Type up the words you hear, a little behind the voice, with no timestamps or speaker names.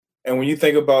And when you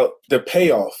think about the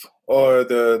payoff or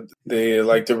the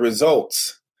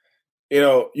results,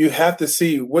 you have to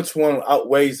see which one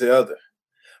outweighs the other,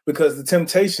 because the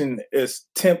temptation is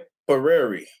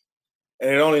temporary and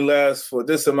it only lasts for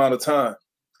this amount of time.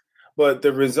 But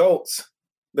the results,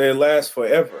 they last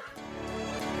forever.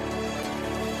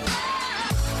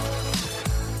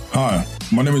 Hi,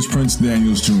 my name is Prince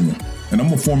Daniels Jr., and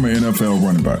I'm a former NFL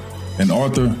running back, an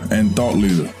author and thought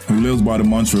leader who lives by the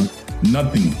mantra,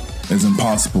 nothing is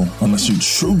impossible unless you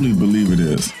truly believe it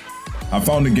is. I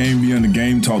found the Game Beyond the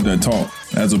Game Talk That Talk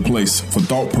as a place for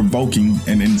thought-provoking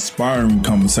and inspiring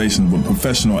conversations with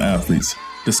professional athletes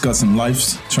discussing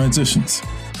life's transitions.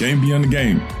 Game Beyond the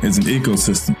Game is an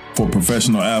ecosystem for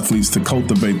professional athletes to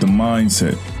cultivate the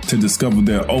mindset to discover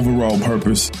their overall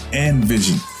purpose and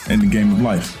vision in the game of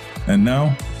life. And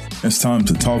now, it's time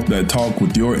to talk that talk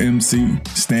with your MC,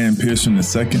 Stan Pearson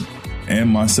II, and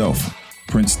myself,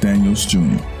 Prince Daniels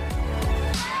Jr.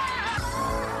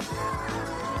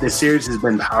 This series has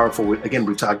been powerful. Again,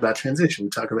 we talked about transition,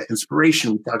 we talked about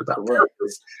inspiration, we talked about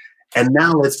purpose. And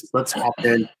now let's hop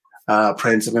in,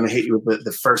 Prince. I'm going to hit you with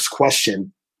the first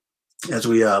question as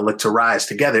we look to rise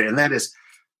together. And that is,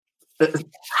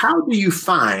 how do you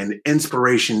find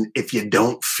inspiration if you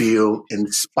don't feel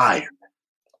inspired?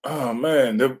 Oh,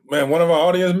 man. One of our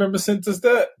audience members sent us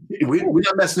that. We're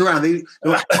not messing around. They're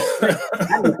like,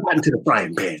 I'm into the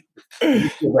frying pan.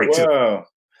 Wow.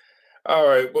 All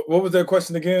right. What was that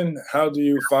question again? How do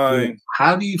you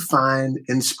find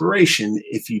inspiration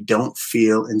if you don't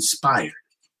feel inspired?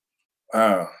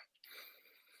 Wow.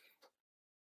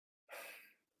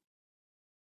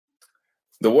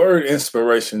 The word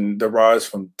inspiration derives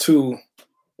from two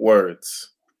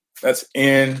words. That's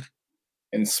in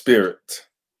and spirit.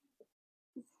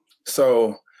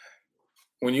 So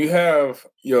when you have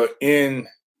your in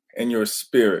and your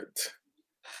spirit,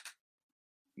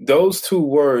 those two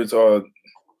words are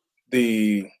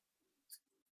the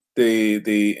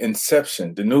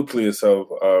inception, the nucleus of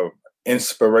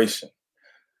inspiration.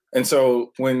 And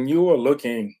so when you are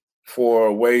looking for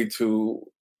a way to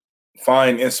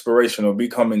find inspiration or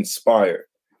become inspired,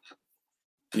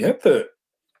 you have to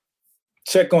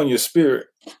check on your spirit,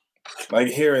 like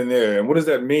here and there. And what does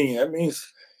that mean? That means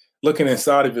looking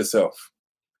inside of yourself,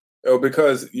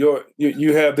 because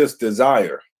you have this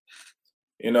desire,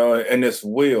 and this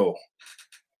will,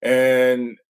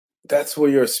 and that's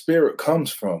where your spirit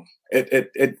comes from.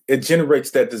 It generates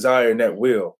that desire and that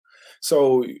will.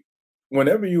 So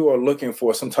whenever you are looking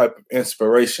for some type of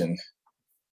inspiration,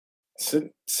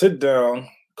 sit down,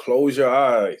 close your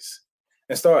eyes,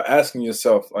 and start asking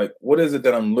yourself, like, what is it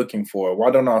that I'm looking for?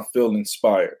 Why don't I feel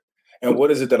inspired? And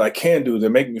what is it that I can do to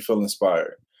make me feel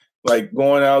inspired? Like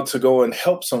going out to go and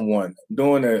help someone,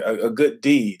 doing a good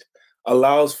deed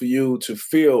allows for you to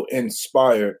feel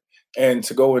inspired and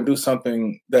to go and do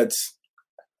something that's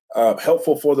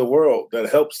helpful for the world,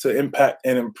 that helps to impact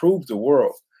and improve the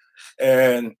world.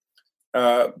 And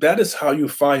that is how you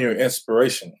find your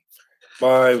inspiration,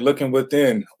 by looking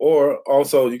within. Or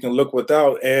also you can look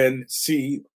without and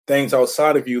see things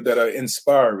outside of you that are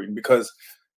inspiring, because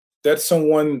that's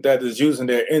someone that is using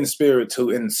their in spirit to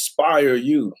inspire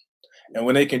you. And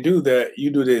when they can do that,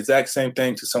 you do the exact same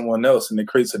thing to someone else, and it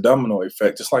creates a domino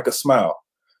effect, just like a smile.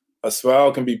 A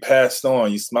smile can be passed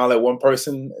on. You smile at one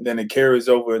person, and then it carries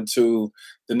over into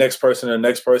the next person,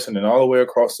 and all the way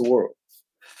across the world.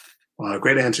 Well,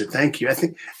 great answer. Thank you. I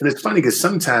think, and it's funny because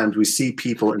sometimes we see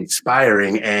people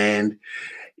inspiring and,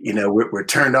 we're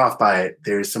turned off by it.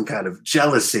 There's some kind of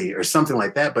jealousy or something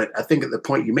like that. But I think at the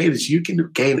point you made is you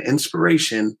can gain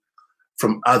inspiration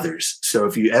from others. So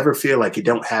if you ever feel like you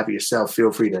don't have it yourself,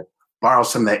 feel free to borrow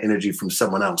some of that energy from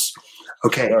someone else.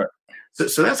 Okay. Right.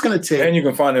 So that's going to take. And you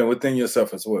can find it within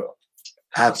yourself as well.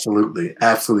 Absolutely.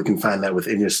 Absolutely can find that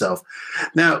within yourself.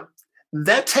 Now,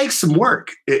 that takes some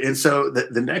work. And so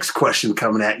the next question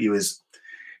coming at you is,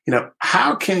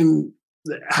 how can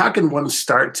one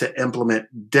start to implement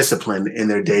discipline in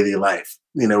their daily life?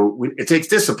 It takes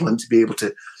discipline to be able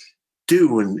to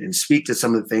do and speak to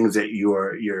some of the things that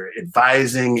you're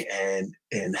advising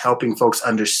and helping folks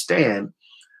understand.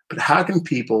 But how can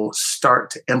people start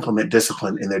to implement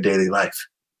discipline in their daily life?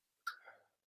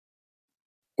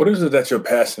 What is it that you're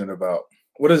passionate about?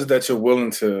 What is it that you're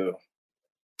willing to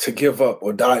give up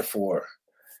or die for?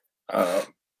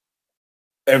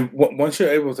 And once you're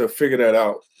able to figure that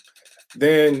out,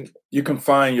 then you can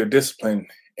find your discipline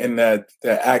in that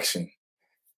action.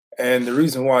 And the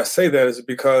reason why I say that is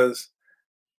because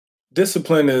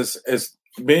discipline is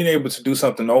being able to do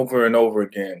something over and over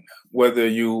again, whether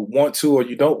you want to or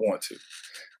you don't want to.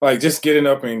 Like just getting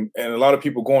up and a lot of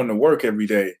people going to work every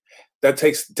day, that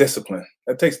takes discipline.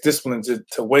 That takes discipline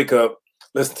to wake up,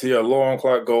 listen to your alarm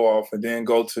clock go off, and then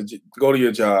go to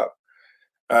your job,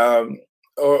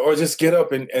 or just get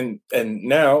up and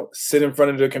now sit in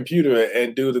front of the computer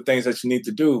and do the things that you need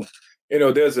to do.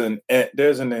 There's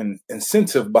an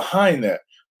incentive behind that,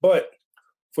 but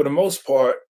for the most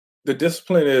part, the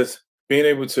discipline is being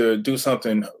able to do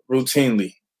something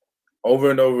routinely, over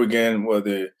and over again,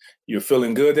 whether you're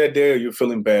feeling good that day or you're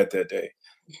feeling bad that day.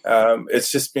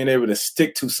 It's just being able to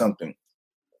stick to something.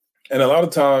 And a lot of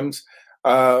times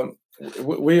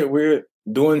we're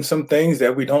doing some things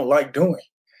that we don't like doing.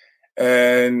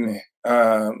 And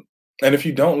if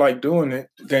you don't like doing it,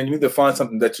 then you need to find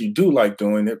something that you do like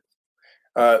doing it,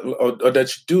 or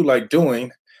that you do like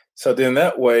doing. So then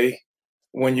that way,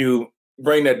 when you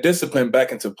bring that discipline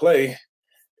back into play,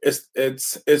 it's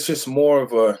just more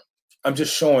of I'm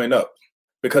just showing up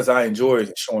because I enjoy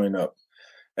showing up.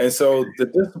 And so the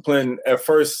discipline at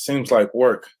first seems like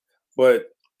work, but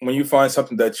when you find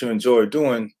something that you enjoy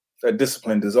doing, that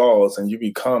discipline dissolves and you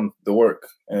become the work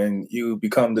and you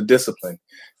become the discipline,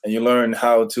 and you learn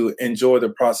how to enjoy the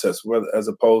process, as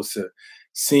opposed to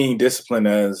seeing discipline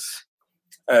as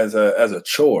a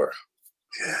chore.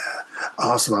 Yeah,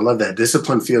 awesome. I love that.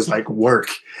 Discipline feels like work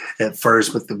at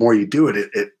first, but the more you do it,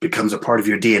 it becomes a part of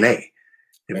your DNA.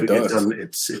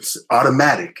 It's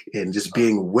automatic, and just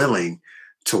being willing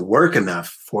to work enough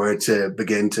for it to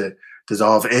begin to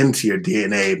dissolve into your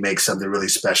DNA makes something really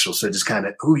special. So just kind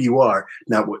of who you are,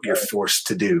 not what you're forced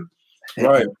to do.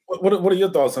 Right. What are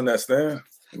your thoughts on that, Stan?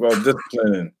 About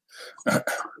discipline?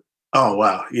 Oh,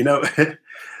 wow.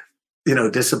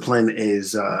 Discipline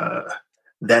is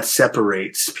that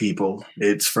separates people.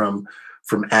 It's from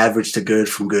average to good,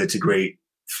 from good to great,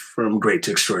 from great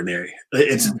to extraordinary.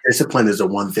 Discipline is the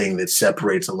one thing that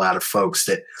separates a lot of folks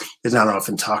that is not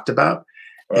often talked about.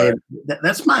 Right. And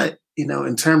that's my,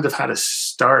 in terms of how to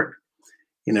start,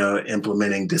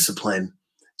 implementing discipline.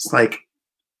 It's like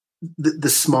the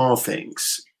small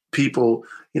things. People,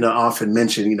 often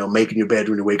mention, making your bed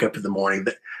when you wake up in the morning.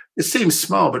 That it seems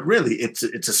small, but really it's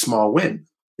a small win.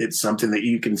 It's something that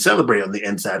you can celebrate on the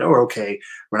inside. Oh, okay,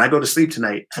 when I go to sleep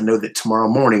tonight, I know that tomorrow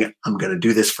morning I'm going to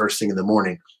do this first thing in the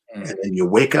morning. And then you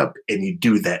wake up and you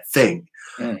do that thing.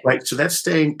 Right. So that's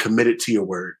staying committed to your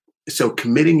word. So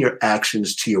committing your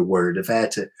actions to your word. If I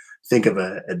had to think of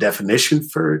a definition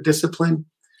for discipline,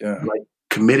 like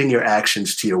committing your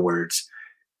actions to your words.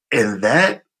 And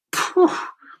that,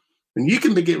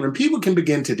 when people can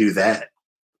begin to do that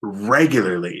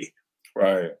regularly,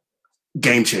 right?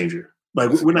 Game changer.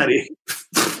 Like we're not game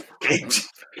changer.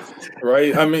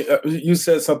 Right. I mean, you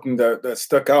said something that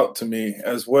stuck out to me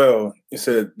as well. You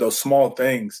said those small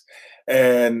things,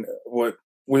 and what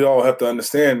we all have to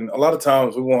understand. A lot of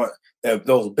times we want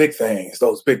those big things. We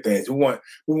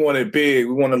want it big.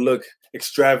 We want to look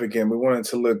extravagant. We want it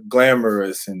to look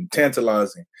glamorous and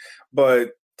tantalizing.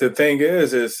 But the thing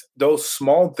is those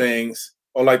small things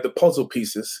are like the puzzle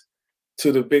pieces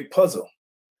to the big puzzle.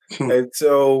 And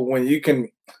so when you can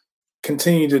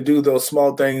continue to do those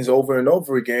small things over and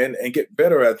over again and get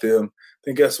better at them,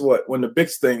 then guess what? When the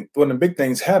big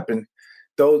things happen,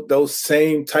 those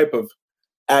same type of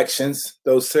actions,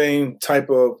 those same type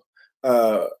of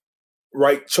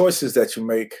right choices that you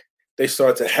make, they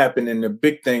start to happen in the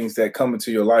big things that come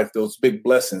into your life, those big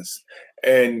blessings.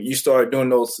 And you start doing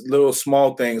those little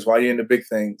small things while you're in the big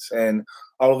things. And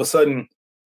all of a sudden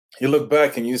you look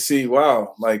back and you see,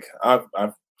 wow, like I've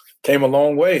came a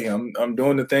long way. I'm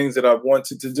doing the things that I've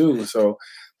wanted to do. So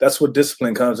that's what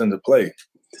discipline comes into play.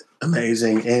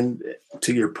 Amazing. And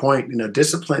to your point,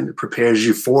 discipline prepares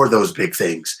you for those big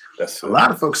things. That's a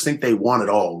lot of folks think they want it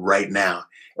all right now.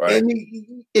 Right.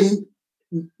 And in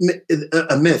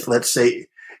a myth, let's say,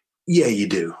 yeah, you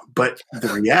do. But the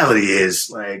reality is,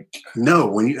 like, no,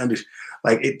 when you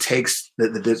it takes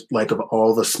of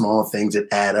all the small things that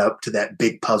add up to that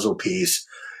big puzzle piece.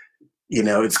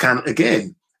 It's kind of,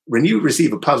 again, when you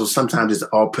receive a puzzle, sometimes it's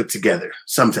all put together,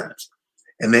 sometimes.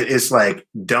 And then it's like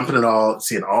dumping it all,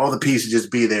 seeing all the pieces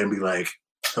just be there and be like,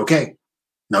 okay,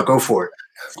 now go for it.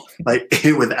 Like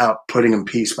without putting them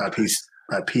piece by piece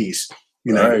by piece, right.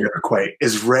 You're never quite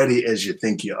as ready as you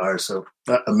think you are. So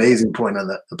amazing point on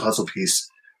the puzzle piece.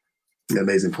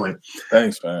 Amazing point.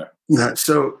 Thanks, man.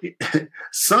 So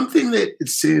something that it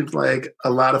seems like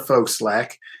a lot of folks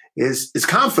lack is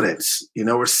confidence,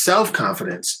 or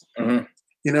self-confidence.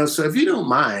 Mm-hmm. So if you don't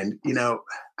mind,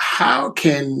 how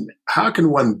can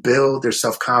one build their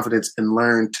self-confidence and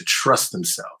learn to trust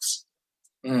themselves?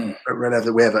 Right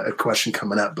after we have a question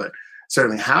coming up, but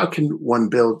certainly, how can one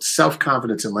build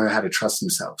self-confidence and learn how to trust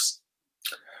themselves?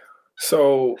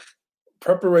 So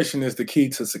preparation is the key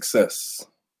to success.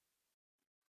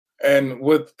 And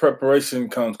with preparation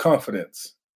comes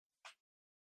confidence.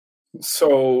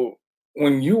 So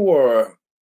when you are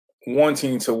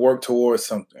wanting to work towards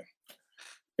something,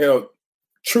 you know,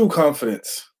 true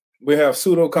confidence, we have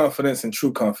pseudo confidence and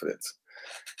true confidence.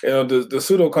 You know, the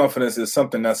pseudo confidence is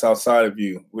something that's outside of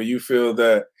you, where you feel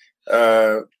that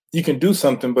you can do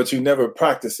something, but you never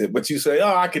practice it. But you say,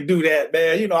 "Oh, I can do that,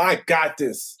 man. You know, I got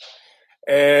this."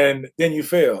 And then you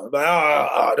fail.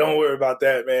 Like, don't worry about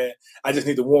that, man. I just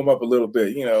need to warm up a little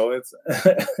bit. You know, it's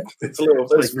it's a little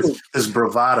like this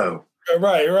bravado.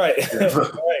 Right. Right.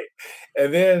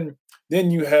 And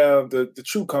then you have the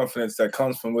true confidence that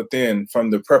comes from within,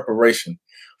 from the preparation,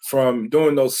 from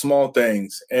doing those small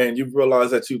things, and you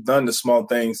realize that you've done the small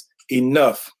things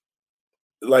enough,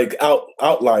 like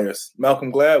outliers.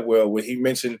 Malcolm Gladwell, where he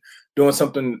mentioned doing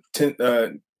something,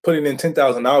 putting in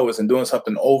 10,000 hours and doing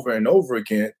something over and over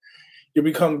again, you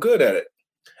become good at it.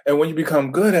 And when you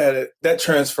become good at it, that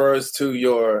transfers to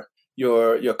your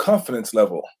confidence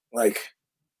level. Like,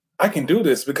 I can do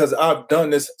this because I've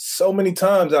done this so many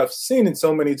times. I've seen it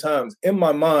so many times. In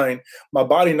my mind, my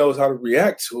body knows how to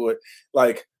react to it.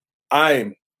 Like,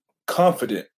 I'm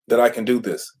confident that I can do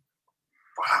this.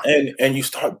 Wow. And you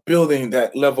start building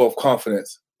that level of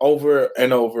confidence over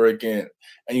and over again.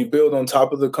 And you build on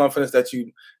top of the confidence that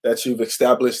you've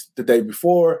established the day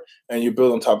before, and you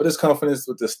build on top of this confidence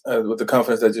with the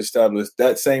confidence that you established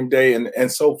that same day,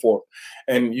 and so forth.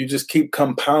 And you just keep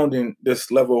compounding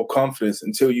this level of confidence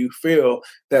until you feel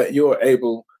that you're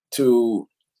able to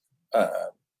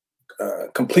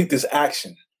complete this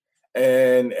action.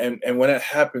 And when that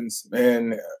happens,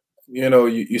 and you know,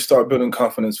 you start building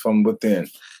confidence from within.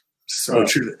 So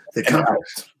true. The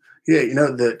confidence. Yeah, you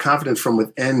know, the confidence from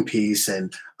within piece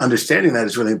and understanding that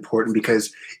is really important,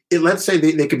 because let's say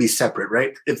they could be separate,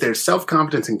 right? If there's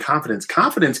self-confidence and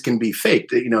confidence can be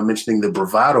faked. You know, mentioning the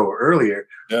bravado earlier,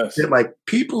 yes. That, like,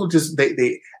 people just,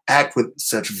 they act with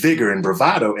such vigor and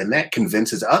bravado, and that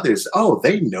convinces others, oh,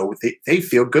 they know, they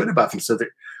feel good about them. So that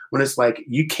when it's like,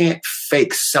 you can't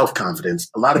fake self-confidence.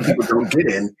 A lot of people don't get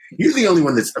in. You're the only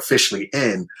one that's officially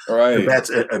in. Right. So that's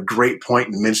a great point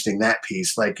in mentioning that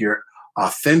piece. Like, your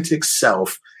authentic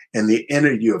self and the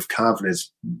inner you of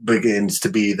confidence begins to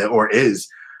be is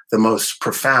the most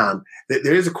profound.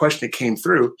 There is a question that came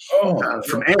through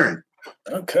from Aaron.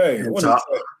 Okay. So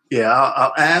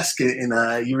I'll ask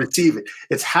and you receive it.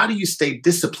 It's, how do you stay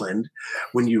disciplined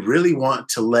when you really want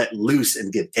to let loose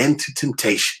and get into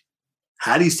temptation?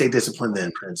 How do you stay disciplined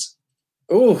then, Prince?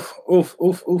 Ooh.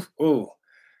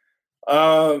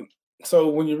 So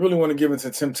when you really want to give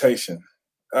into temptation,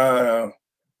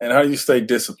 and how do you stay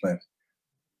disciplined?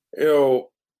 You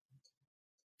know,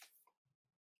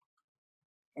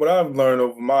 what I've learned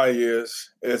over my years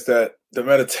is that the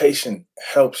meditation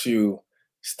helps you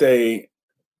stay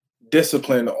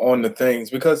disciplined on the things,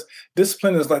 because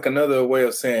discipline is like another way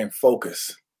of saying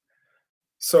focus.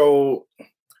 So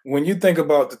when you think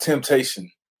about the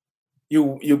temptation,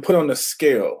 you put on the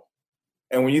scale,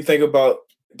 and when you think about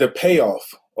the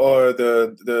payoff or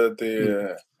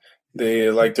the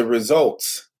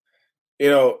results, you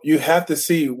know, you have to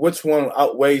see which one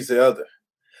outweighs the other,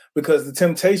 because the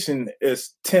temptation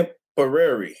is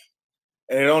temporary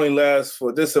and it only lasts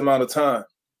for this amount of time.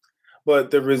 But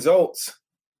the results,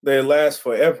 they last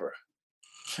forever.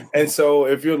 And so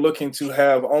if you're looking to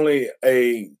have only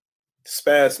a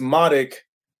spasmodic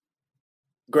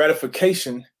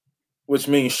gratification, which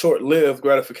means short-lived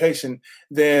gratification,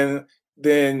 then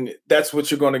that's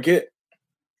what you're going to get.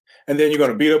 And then you're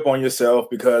going to beat up on yourself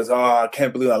because, I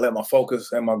can't believe I let my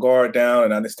focus and my guard down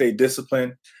and I didn't stay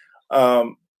disciplined.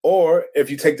 Or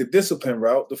if you take the discipline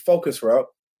route, the focus route,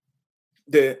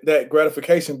 that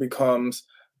gratification becomes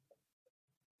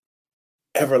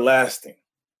everlasting.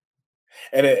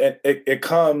 And it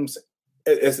comes,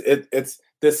 it's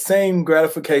the same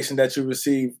gratification that you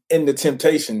receive in the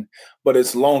temptation, but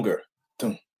it's longer.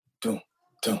 Dum, dum,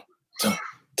 dum, dum,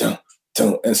 dum,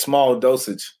 dum, in small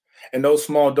dosage. And those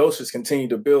small doses continue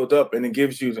to build up, and it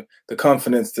gives you the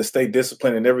confidence to stay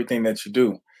disciplined in everything that you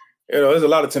do. You know, there's a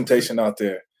lot of temptation out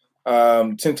there.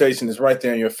 Temptation is right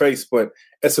there in your face, but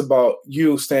it's about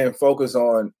you staying focused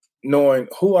on knowing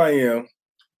who I am,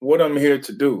 what I'm here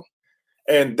to do.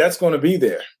 And that's going to be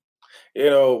there. You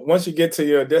know, once you get to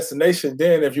your destination,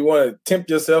 then if you want to tempt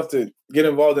yourself to get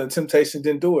involved in temptation,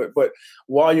 then do it. But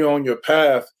while you're on your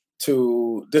path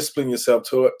to discipline yourself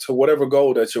to whatever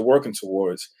goal that you're working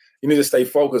towards, you need to stay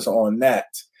focused on that.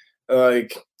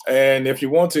 And if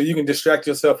you want to, you can distract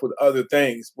yourself with other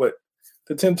things, but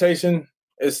the temptation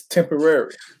is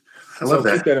temporary. I love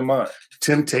that. Keep that in mind.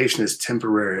 Temptation is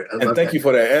temporary. And thank you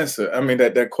for that answer. I mean,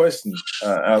 that question,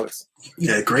 Alex.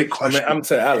 Yeah, great question. I'm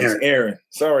saying Alex, Aaron.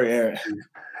 Sorry, Aaron.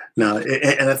 No,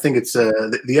 and I think it's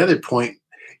the other point,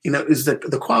 is that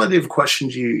the quality of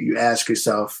questions you ask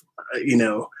yourself,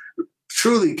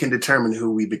 truly can determine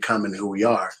who we become and who we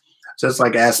are. So it's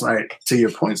like asking, all right, to your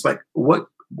point, it's like, what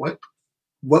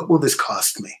will this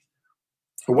cost me?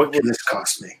 Or what can this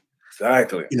cost me?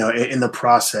 Exactly. In the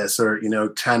process, or,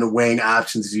 kind of weighing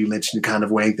options, as you mentioned, kind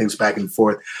of weighing things back and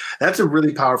forth. That's a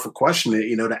really powerful question,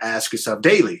 to ask yourself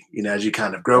daily, as you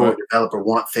kind of grow or develop or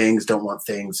want things, don't want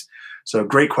things. So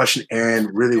great question, Aaron.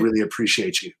 Really, really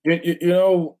appreciate you.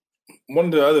 One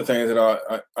of the other things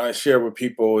that I share with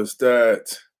people is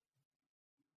that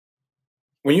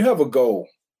when you have a goal,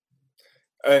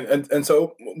 and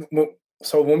so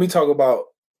when we talk about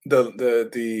the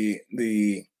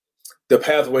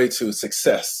pathway to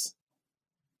success,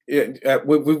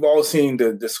 we've all seen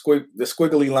the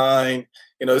squiggly line.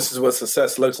 This is what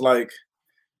success looks like,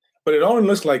 but it only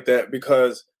looks like that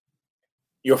because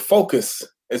your focus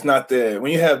is not there.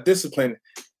 When you have discipline,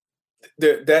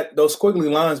 those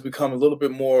squiggly lines become a little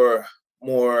bit more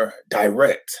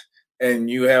direct,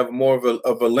 and you have more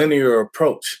of a linear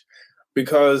approach.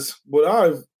 Because what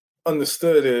I've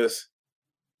understood is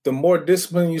the more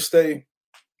disciplined you stay,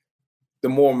 the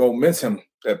more momentum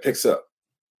that picks up.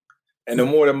 And the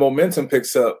more the momentum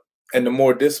picks up and the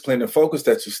more disciplined and focused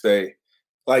that you stay,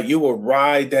 like you will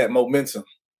ride that momentum.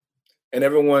 And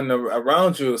everyone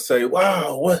around you will say,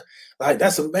 wow, what? Like,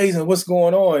 that's amazing. What's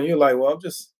going on? You're like, well, I'm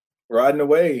just riding the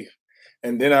wave.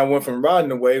 And then I went from riding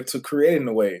the wave to creating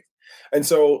the wave. And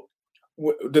so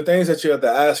the things that you have to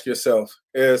ask yourself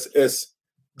is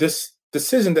this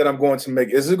decision that I'm going to make,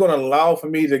 is it going to allow for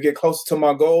me to get closer to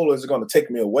my goal, or is it going to take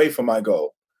me away from my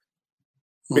goal?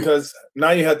 Because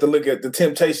now you have to look at the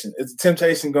temptation. Is the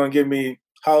temptation going to give me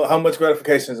how much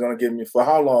gratification is going to give me for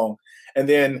how long? And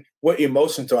then what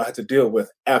emotions do I have to deal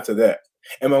with after that?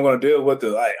 Am I going to deal with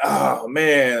oh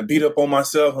man, beat up on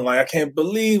myself and I can't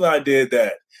believe I did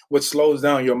that, which slows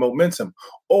down your momentum?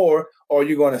 Or are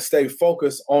you going to stay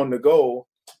focused on the goal?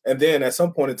 And then at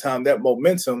some point in time, that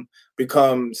momentum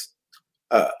becomes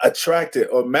attracted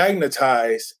or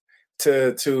magnetized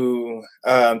to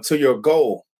your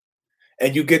goal,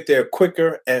 and you get there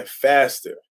quicker and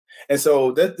faster. And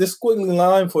so this squiggly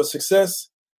line for success,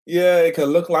 yeah, it can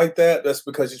look like that. That's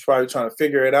because you're probably trying to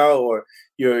figure it out, or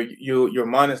your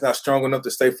mind is not strong enough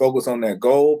to stay focused on that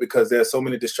goal because there's so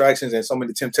many distractions and so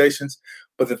many temptations.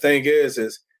 But the thing is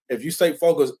if you stay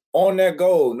focused on that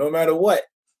goal, no matter what,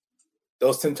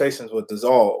 those temptations will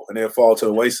dissolve and they'll fall to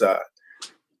the wayside.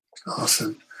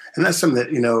 Awesome. And that's something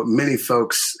that, many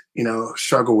folks,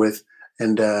 struggle with.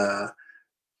 And so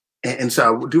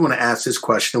I do want to ask this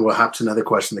question, and we'll hop to another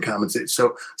question in the comments.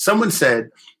 So someone said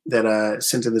that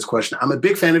sent in this question, I'm a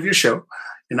big fan of your show.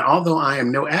 And although I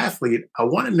am no athlete, I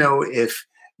want to know if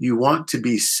you want to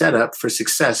be set up for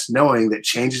success, knowing that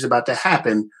change is about to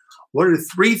happen. What are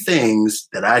 3 things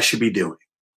that I should be doing?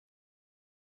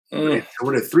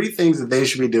 What are 3 things that they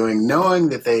should be doing, knowing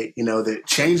that they, that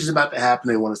change is about to happen?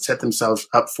 They want to set themselves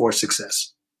up for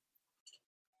success.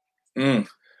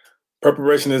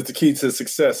 Preparation is the key to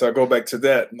success. I go back to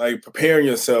that, like preparing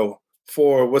yourself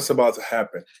for what's about to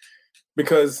happen.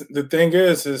 Because the thing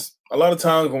is a lot of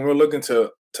times when we're looking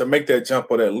to make that jump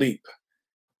or that leap,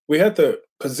 we have to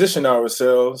position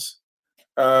ourselves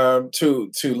to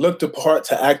look the part,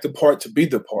 to act the part, to be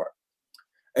the part.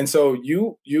 And so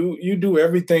you do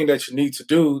everything that you need to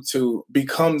do to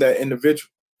become that individual.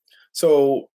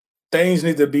 So things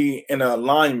need to be in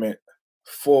alignment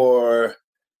for,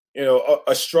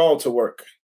 a straw to work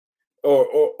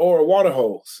or a water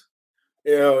hose.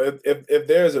 If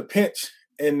there's a pinch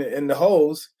in the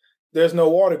hose, there's no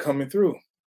water coming through.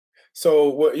 So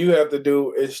what you have to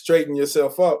do is straighten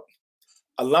yourself up,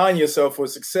 align yourself for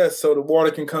success so the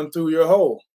water can come through your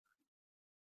hole.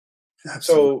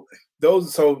 Absolutely.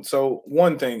 So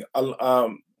one thing,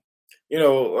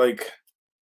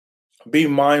 be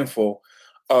mindful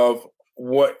of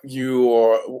what you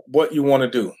want to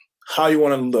do, how you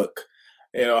want to look,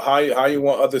 how you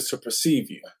want others to perceive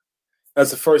you.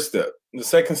 That's the first step. The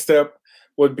second step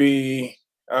would be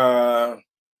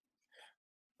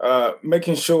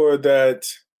making sure that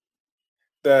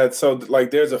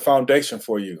there's a foundation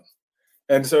for you.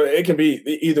 And so it can be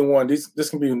either one. This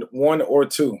can be 1 or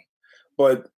 2,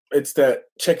 but it's that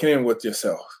checking in with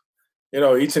yourself.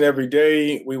 Each and every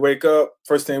day we wake up,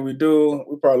 first thing we do,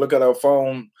 we probably look at our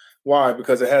phone. Why?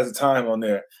 Because it has a time on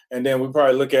there. And then we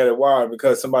probably look at it. Why?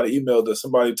 Because somebody emailed us,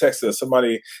 somebody texted us,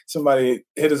 somebody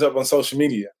hit us up on social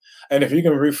media. And if you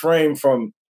can refrain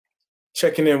from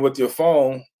checking in with your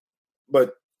phone,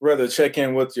 but rather check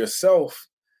in with yourself,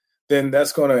 then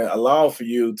that's going to allow for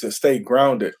you to stay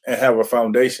grounded and have a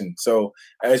foundation. So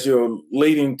as you're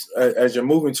moving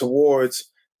towards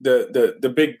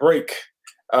the big break,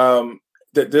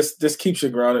 this keeps you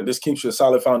grounded. This keeps you a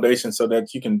solid foundation so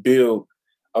that you can build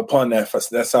upon that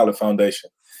solid foundation.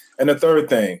 And the third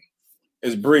thing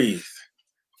is breathe.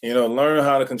 Learn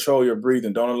how to control your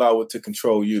breathing. Don't allow it to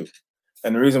control you.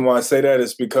 And the reason why I say that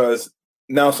is because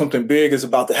now something big is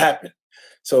about to happen.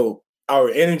 So our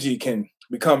energy can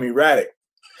become erratic.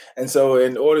 And so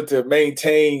in order to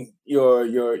maintain your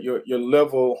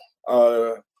level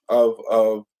of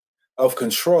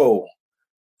control,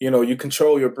 you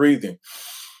control your breathing.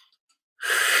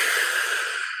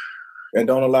 And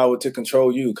don't allow it to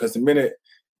control you, because the minute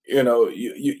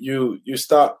you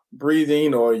stop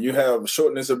breathing, or you have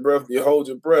shortness of breath, you hold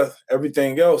your breath,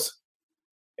 everything else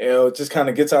it just kind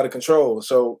of gets out of control.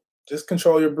 So just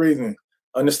control your breathing.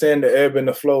 Understand the ebb and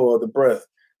the flow of the breath.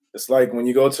 It's like when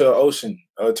you go to an ocean,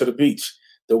 to the beach,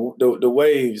 the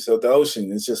waves of the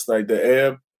ocean, it's just like the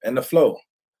ebb and the flow.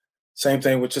 Same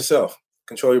thing with yourself.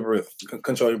 Control your breath.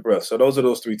 Control your breath. So those are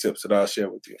those 3 tips that I'll share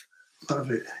with you.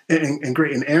 Love it. And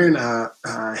great. And Aaron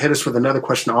hit us with another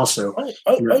question also.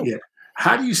 Yeah.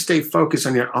 How do you stay focused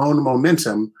on your own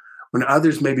momentum when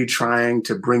others may be trying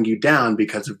to bring you down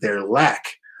because of their lack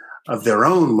of their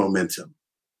own momentum?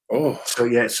 So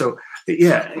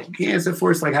answer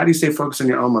for us, like, how do you stay focused on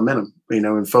your own momentum?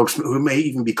 And folks who may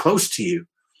even be close to you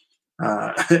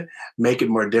make it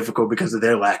more difficult because of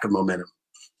their lack of momentum.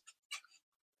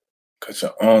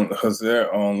 Because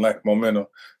they're on lack of momentum.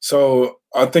 So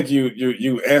I think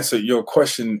you answered your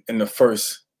question in the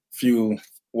first few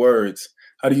words.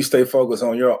 How do you stay focused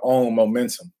on your own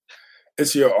momentum?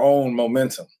 It's your own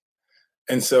momentum.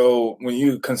 And so when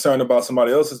you're concerned about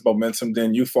somebody else's momentum,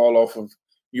 then you fall off of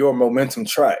your momentum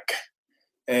track.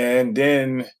 And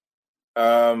then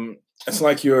it's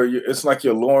like you're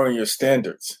lowering your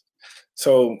standards.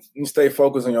 So you stay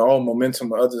focused on your own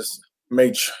momentum. Others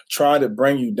may try to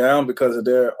bring you down because of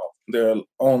their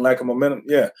own lack of momentum.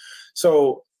 Yeah.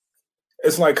 So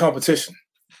it's like competition.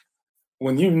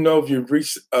 When if you've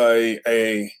reached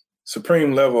a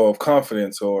supreme level of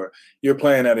confidence, or you're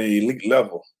playing at an elite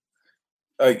level,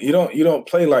 like you don't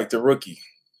play like the rookie.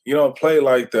 You don't play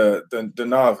like the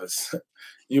novice.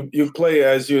 You play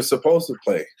as you're supposed to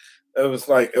play. It was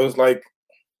like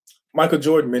Michael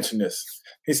Jordan mentioned this.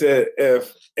 He said,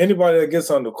 if anybody that gets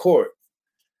on the court,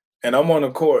 and I'm on the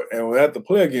court and we have to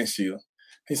play against you,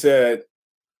 he said,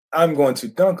 I'm going to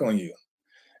dunk on you.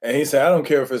 And he said, I don't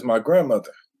care if it's my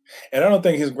grandmother. And I don't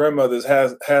think his grandmother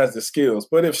has the skills.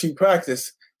 But if she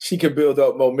practiced, she could build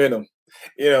up momentum,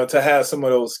 to have some of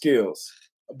those skills.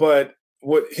 But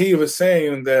what he was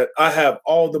saying, that I have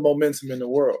all the momentum in the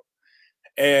world.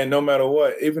 And no matter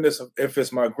what, even if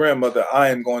it's my grandmother, I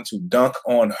am going to dunk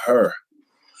on her.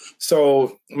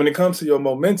 So when it comes to your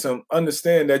momentum,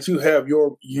 understand that you have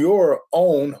your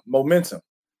own momentum.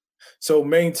 So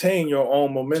maintain your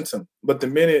own momentum. But the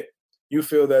minute you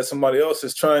feel that somebody else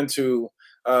is trying to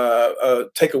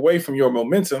take away from your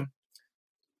momentum,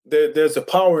 there's a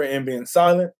power in being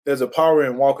silent. There's a power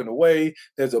in walking away.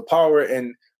 There's a power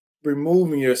in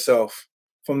removing yourself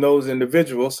from those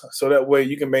individuals, so that way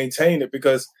you can maintain it.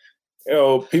 Because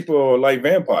people are like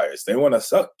vampires. They want to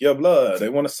suck your blood. They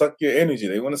want to suck your energy.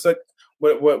 They want to suck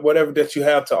whatever that you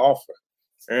have to offer.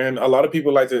 And a lot of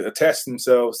people like to attach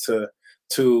themselves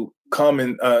to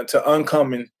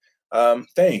uncommon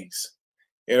things,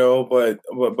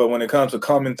 But when it comes to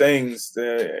common things,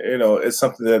 it's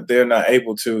something that they're not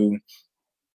able to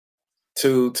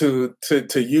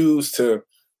use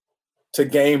to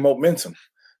gain momentum.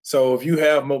 So if you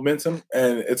have momentum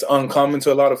and it's uncommon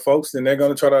to a lot of folks, then they're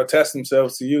going to try to attach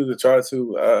themselves to you to try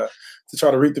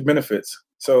to reap the benefits.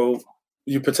 So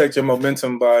you protect your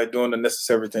momentum by doing the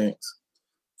necessary things.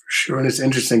 For sure. And it's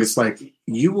interesting. It's like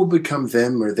you will become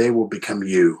them or they will become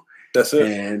you. That's it.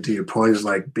 And to your point, is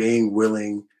like being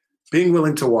willing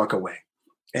to walk away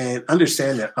and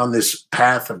understand that on this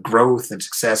path of growth and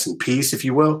success and peace, if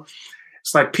you will,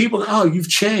 it's like people, you've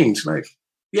changed. Like,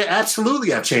 yeah,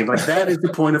 absolutely, I've changed. Like, that is the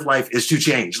point of life, is to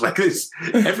change. Like this,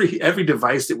 every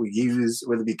device that we use,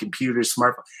 whether it be computer,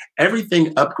 smartphone,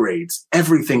 everything upgrades.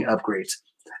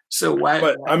 So why?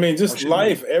 But I mean, just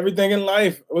life, everything in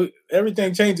life,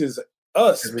 everything changes.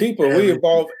 Us people, we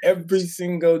evolve every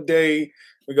single day.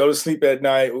 We go to sleep at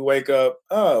night. We wake up.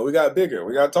 Oh, we got bigger.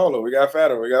 We got taller. We got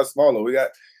fatter. We got smaller.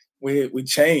 We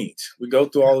change. We go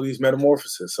through all of these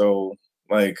metamorphoses. So,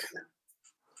 like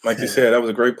you said, that was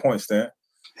a great point, Stan.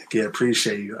 Yeah,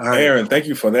 appreciate you. All right. Aaron, thank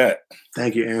you for that.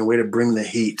 Thank you, Aaron. Way to bring the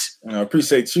heat. I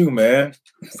appreciate you, man.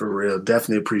 For real.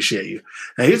 Definitely appreciate you.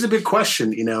 Now, here's a big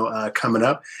question, coming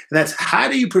up. And that's, how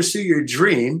do you pursue your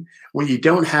dream when you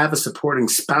don't have a supporting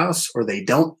spouse or they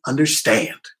don't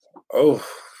understand? Oh.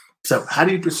 So how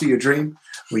do you pursue your dream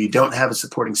when you don't have a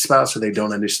supporting spouse or they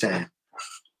don't understand?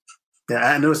 Yeah,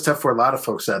 I know it's tough for a lot of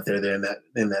folks out there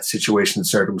in that situation and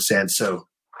circumstance. So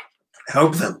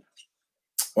help them.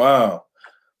 Wow.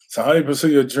 So how do you pursue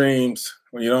your dreams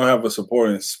when you don't have a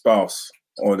supporting spouse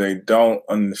or they don't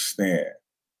understand?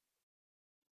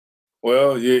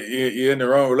 Well, you're in the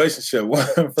wrong relationship,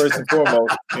 first and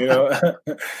foremost.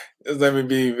 Just let me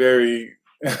be very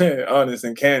honest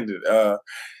and candid.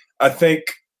 I think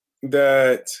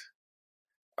that,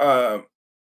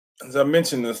 as I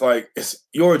mentioned, it's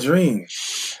your dream.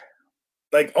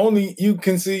 Like, only you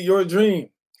can see your dream.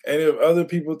 And if other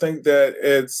people think that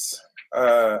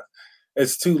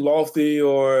it's too lofty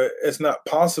or it's not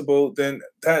possible, then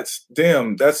that's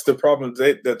them. That's the problem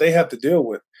that they have to deal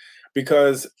with,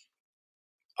 because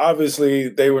obviously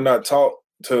they were not taught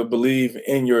to believe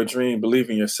in your dream, believe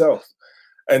in yourself.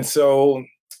 And so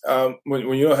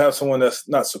when you don't have someone that's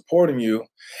not supporting you,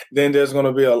 then there's going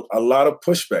to be a lot of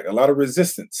pushback, a lot of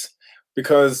resistance,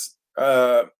 because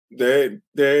their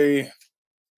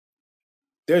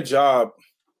job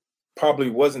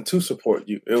probably wasn't to support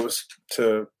you. It was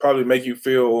to probably make you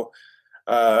feel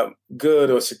good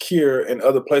or secure in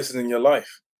other places in your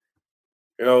life.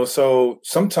 So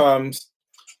sometimes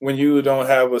when you don't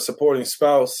have a supporting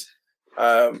spouse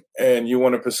and you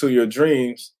want to pursue your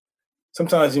dreams,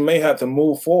 sometimes you may have to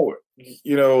move forward.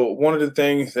 One of the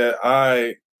things that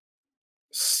I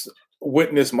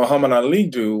witnessed Muhammad Ali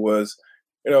do was,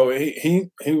 he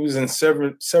was in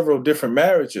several different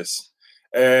marriages.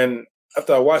 And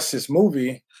after I watched this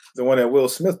movie, the one that Will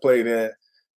Smith played in,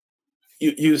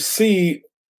 you see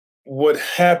what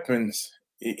happens.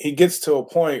 He gets to a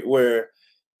point where,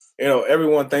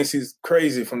 everyone thinks he's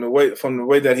crazy from the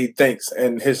way that he thinks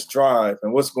and his drive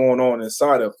and what's going on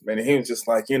inside of him. And he was just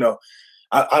like,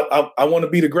 I want to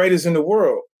be the greatest in the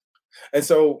world. And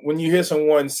so when you hear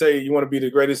someone say you want to be the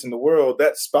greatest in the world,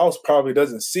 that spouse probably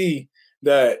doesn't see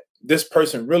that this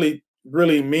person really,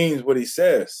 really means what he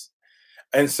says.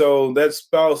 And so that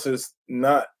spouse is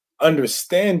not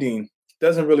understanding,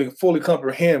 doesn't really fully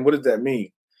comprehend what does that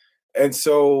mean. And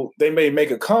so they may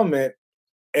make a comment,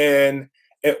 and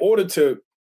in order to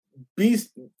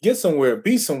get somewhere,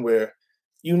 be somewhere,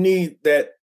 you need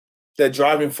that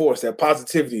driving force, that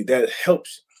positivity that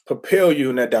helps propel you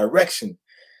in that direction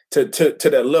to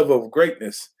that level of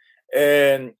greatness.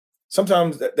 And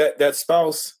sometimes that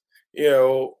spouse,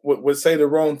 would say the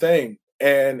wrong thing,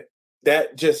 and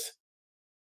that just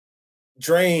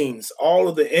drains all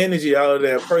of the energy out of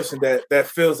that person that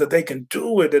feels that they can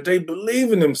do it, that they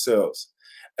believe in themselves.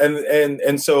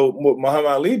 And so what Muhammad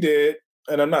Ali did,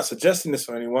 and I'm not suggesting this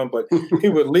for anyone, but he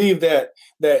would leave that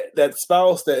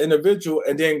spouse, that individual,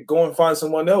 and then go and find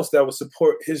someone else that would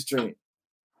support his dream.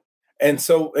 And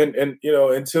so, and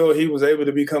until he was able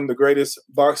to become the greatest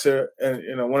boxer and,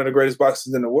 one of the greatest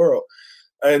boxers in the world.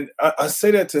 And I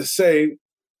say that to say,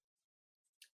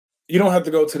 you don't have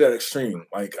to go to that extreme.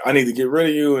 Like, I need to get rid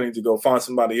of you. I need to go find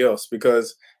somebody else,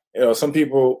 because, some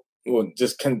people will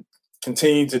just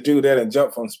continue to do that and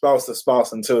jump from spouse to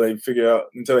spouse until they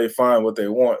find what they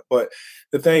want. But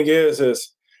the thing is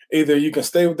either you can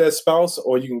stay with that spouse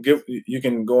or you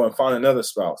can go and find another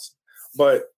spouse.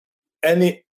 But in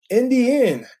the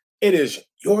end, it is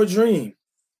your dream.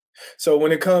 So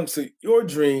when it comes to your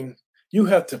dream, you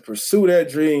have to pursue that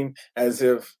dream as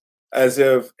if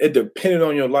it depended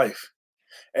on your life.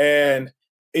 And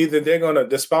either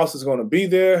the spouse is going to be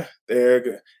there,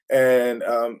 they're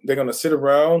going to sit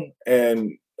around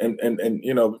and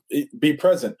be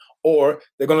present, or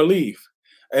they're going to leave.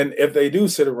 And if they do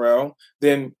sit around,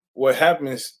 then what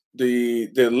happens, the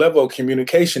level of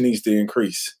communication needs to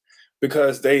increase,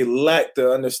 because they lack the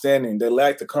understanding, they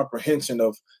lack the comprehension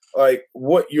of like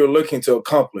what you're looking to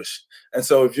accomplish. And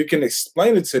so if you can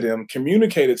explain it to them,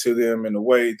 communicate it to them in a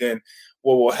way, then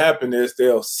what will happen is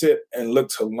they'll sit and look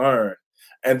to learn,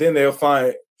 and then they'll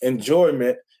find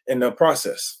enjoyment in the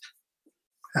process.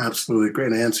 Absolutely.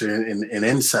 Great answer and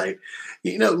insight.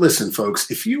 Listen,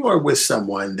 folks, if you are with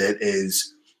someone that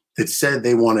said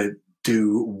they want to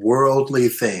do worldly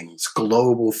things,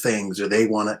 global things, or they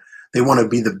want to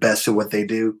be the best at what they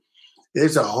do,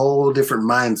 there's a whole different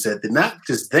mindset that not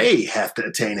just they have to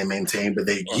attain and maintain, but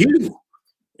you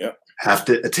have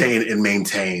to attain and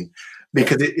maintain,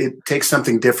 because it takes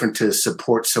something different to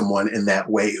support someone in that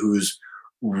way who's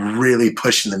really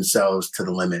pushing themselves to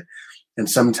the limit. And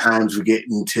sometimes we get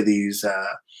into these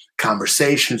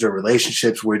conversations or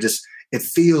relationships where just it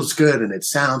feels good and it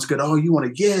sounds good. Oh, you want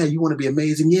to be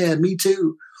amazing. Yeah, me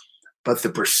too. But the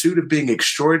pursuit of being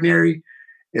extraordinary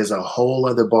is a whole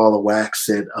other ball of wax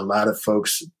that a lot of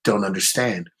folks don't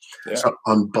understand. Yeah. So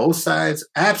on both sides,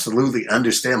 absolutely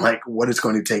understand like what it's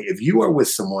going to take. If you are with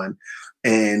someone,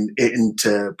 and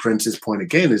to Prince's point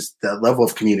again, is the level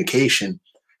of communication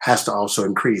has to also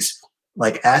increase.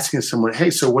 Like asking someone, hey,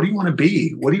 so what do you want to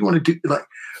be? What do you want to do? Like,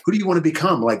 who do you want to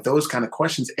become? Like those kind of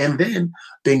questions. And then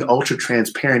being ultra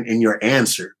transparent in your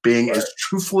answer, being as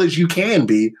truthful as you can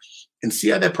be, and see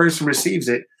how that person receives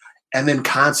it. And then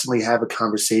constantly have a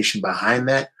conversation behind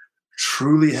that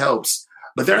truly helps.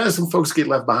 But there are some folks get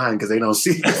left behind because they don't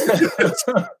see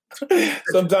it.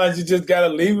 Sometimes you just got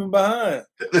to leave them behind.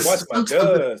 Watch my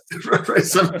dust.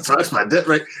 Watch my dust,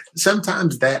 right?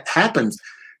 Sometimes that happens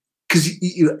because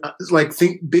you like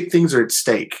think big things are at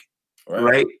stake,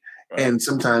 right? And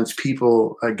sometimes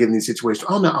people get in these situations,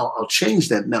 oh, no, I'll change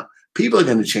them. No, people are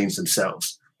going to change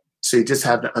themselves. So you just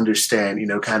have to understand,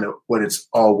 kind of what it's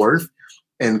all worth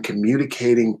and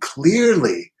communicating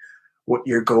clearly what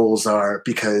your goals are,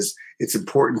 because it's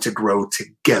important to grow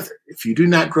together. If you do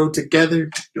not grow together,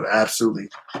 you'll absolutely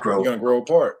grow. You're going to grow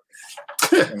apart.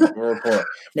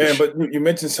 Man, but you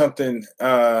mentioned something,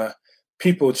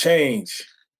 people change.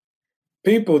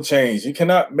 People change. You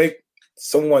cannot make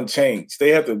someone change. They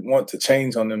have to want to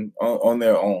change on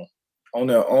their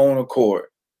own accord.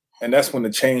 And that's when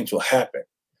the change will happen.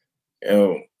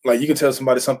 Like you can tell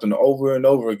somebody something over and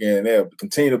over again, they'll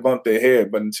continue to bump their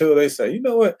head. But until they say, you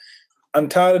know what, I'm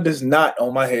tired of this knot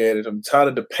on my head and I'm tired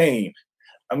of the pain,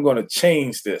 I'm going to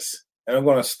change this and I'm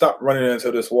going to stop running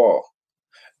into this wall.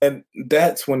 And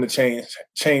that's when the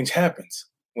change happens,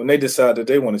 when they decide that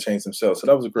they want to change themselves. So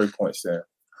that was a great point, Stan.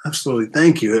 Absolutely.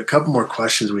 Thank you. A couple more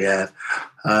questions we have,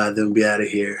 then we'll be out of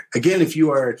here. Again, if you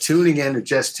are tuning in or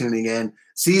just tuning in,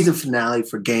 season finale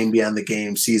for Game Beyond the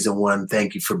Game, season 1.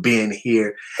 Thank you for being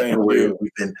here. Thank you.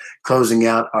 We've been closing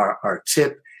out our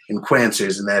tip and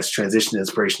Quanswers, and that's transition,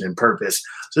 inspiration, and purpose.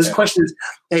 So this question is,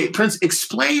 hey, Prince,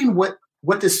 explain what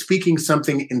does speaking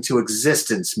something into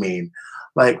existence mean?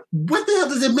 Like, what the hell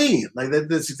does it mean? Like,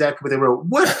 that's exactly what they wrote.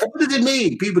 What does it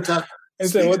mean? People talk. And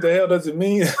say, what the hell does it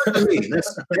mean?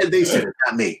 They said it,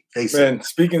 not me. They said, man,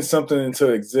 speaking something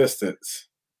into existence.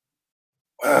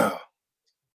 Wow.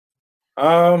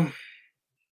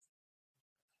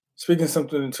 Speaking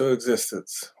something into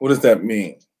existence. What does that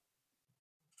mean?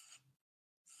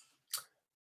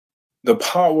 The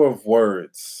power of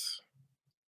words.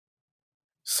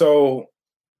 So,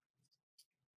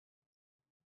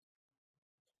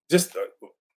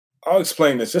 I'll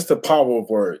explain this. Just the power of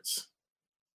words.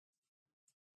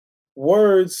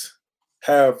 Words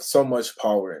have so much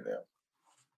power in them.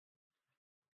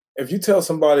 If you tell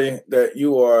somebody that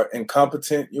you are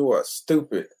incompetent, you are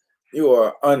stupid, you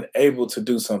are unable to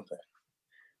do something,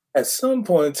 at some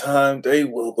point in time, they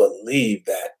will believe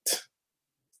that.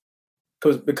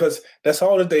 Because that's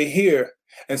all that they hear.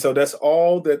 And so that's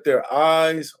all that their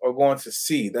eyes are going to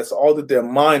see. That's all that their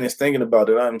mind is thinking about,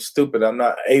 that I'm stupid, I'm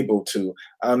not able to,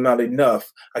 I'm not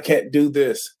enough, I can't do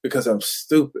this because I'm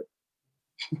stupid.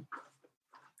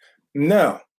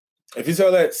 Now, if you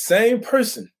tell that same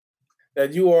person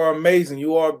that you are amazing,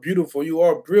 you are beautiful, you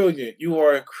are brilliant, you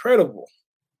are incredible,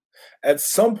 at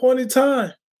some point in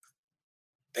time,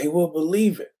 they will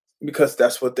believe it, because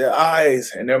that's what their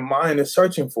eyes and their mind is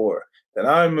searching for, that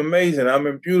I'm amazing,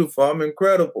 I'm beautiful, I'm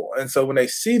incredible. And so when they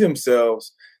see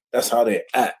themselves, that's how they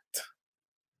act.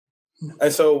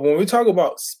 And so when we talk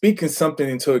about speaking something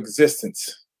into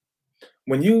existence,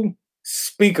 when you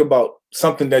speak about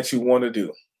something that you want to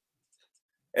do,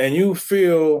 and you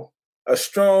feel a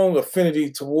strong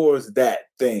affinity towards that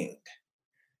thing,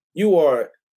 you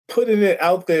are putting it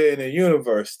out there in the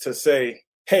universe to say,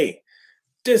 hey,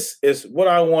 this is what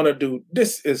I want to do.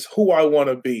 This is who I want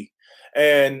to be.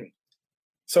 And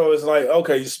so it's like,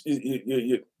 okay,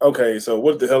 okay, so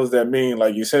what the hell does that mean?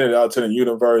 Like, you send it out to the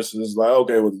universe. It's like,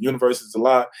 okay, well, the universe is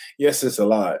alive. Yes, it's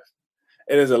alive.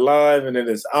 It is alive, and it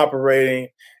is operating,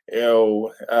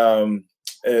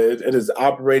 it is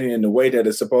operating in the way that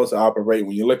it's supposed to operate.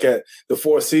 When you look at the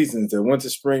 4 seasons, the winter,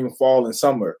 spring, fall, and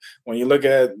summer, when you look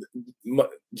at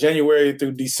January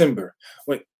through December,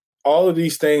 when all of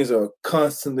these things are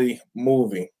constantly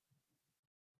moving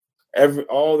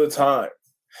all the time.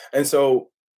 And so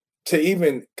to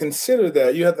even consider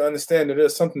that, you have to understand that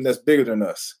there's something that's bigger than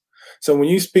us. So when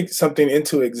you speak something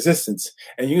into existence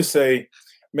and you say,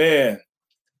 man,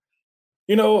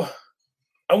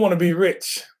 I want to be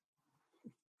rich.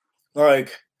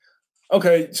 Like,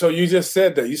 okay, so you just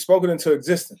said that. You spoke it into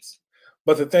existence.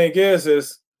 But the thing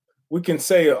is we can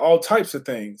say all types of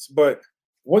things, but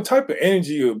what type of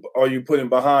energy are you putting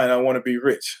behind I want to be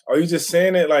rich? Are you just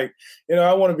saying it like,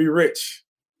 I want to be rich?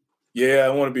 Yeah, I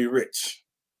want to be rich.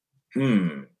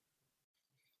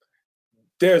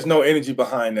 There's no energy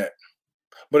behind that.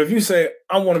 But if you say,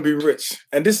 I want to be rich,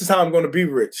 and this is how I'm going to be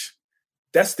rich,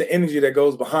 that's the energy that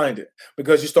goes behind it,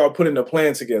 because you start putting a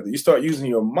plan together. You start using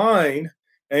your mind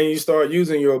and you start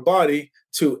using your body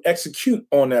to execute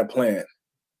on that plan.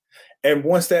 And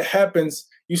once that happens,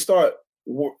 you start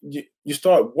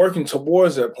working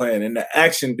towards that plan, and the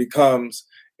action becomes,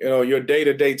 your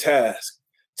day-to-day task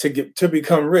to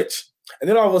become rich. And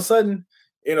then all of a sudden,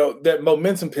 that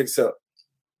momentum picks up.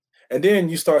 And then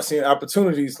you start seeing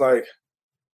opportunities like,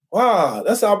 wow,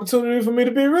 that's an opportunity for me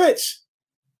to be rich.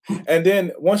 And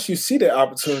then once you see that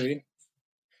opportunity,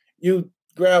 you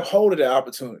grab hold of that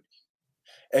opportunity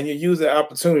and you use that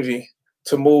opportunity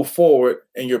to move forward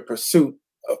in your pursuit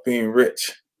of being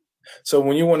rich. So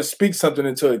when you want to speak something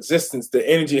into existence, the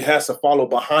energy has to follow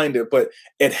behind it, but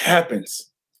it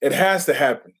happens. It has to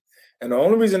happen. And the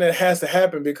only reason it has to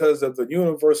happen because of the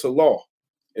universal law.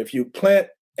 If you plant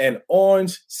an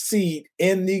orange seed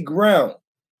in the ground,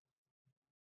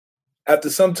 after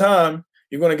some time,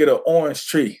 you're going to get an orange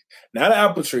tree, not an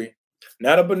apple tree,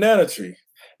 not a banana tree,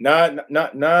 not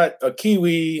a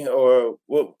kiwi or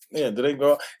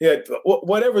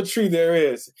whatever tree there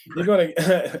is. You're going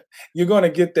to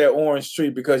get that orange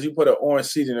tree because you put an orange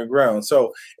seed in the ground.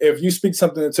 So if you speak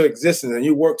something into existence and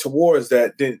you work towards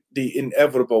that, then the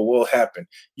inevitable will happen.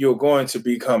 You're going to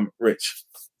become rich.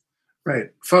 Right.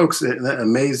 Folks, an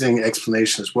amazing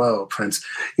explanation as well, Prince.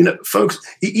 Folks,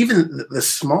 even the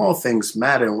small things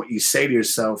matter, and what you say to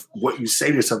yourself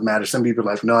matters. Some people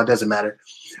are like, no, it doesn't matter.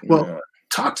 Well,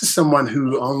 talk to someone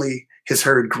who only has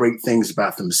heard great things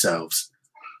about themselves,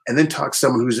 and then talk to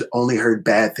someone who's only heard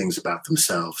bad things about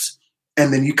themselves.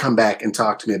 And then you come back and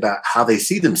talk to me about how they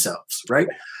see themselves, right?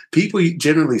 People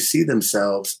generally see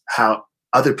themselves how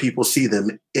other people see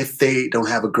them if they don't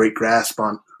have a great grasp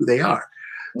on who they are.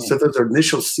 So those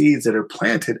initial seeds that are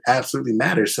planted absolutely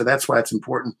matter. So that's why it's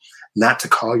important not to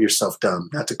call yourself dumb,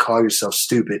 not to call yourself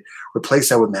stupid. Replace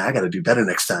that with, man, I got to do better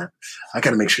next time. I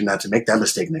got to make sure not to make that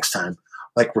mistake next time.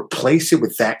 Like, replace it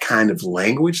with that kind of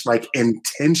language, like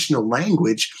intentional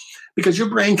language, because your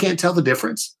brain can't tell the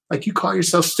difference. Like, you call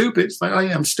yourself stupid, it's like, oh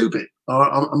yeah, I'm stupid, or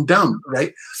I'm dumb,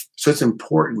 right? So it's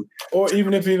important. Or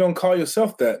even if you don't call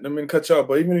yourself that, I mean, cut you off,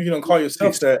 but even if you don't call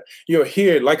yourself that, you'll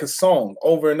hear it like a song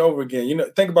over and over again.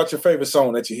 Think about your favorite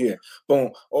song that you hear.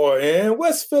 Boom. Or in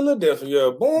West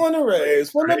Philadelphia, born and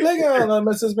raised, when the big island,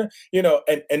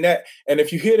 and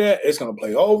if you hear that, it's going to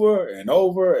play over and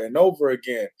over and over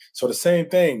again. So the same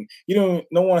thing, no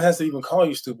one has to even call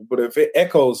you stupid, but if it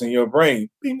echoes in your brain,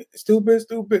 stupid,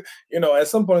 at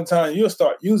some point in time, you'll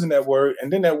start using that word,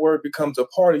 and then that word becomes a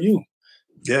part of you.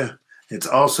 Yeah, it's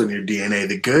also in your DNA.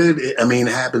 The good, it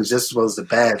happens just as well as the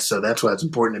bad. So that's why it's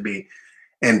important to be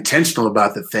intentional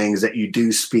about the things that you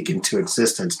do speak into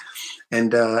existence.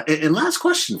 And last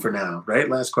question for now, right?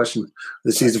 Last question.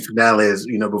 The season finale is,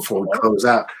 before we close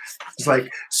out. It's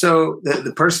like, so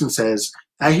the person says,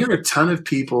 I hear a ton of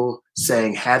people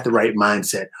saying had the right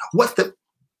mindset.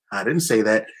 I didn't say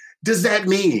that. Does that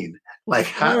mean? Like,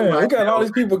 we got all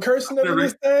these people cursing over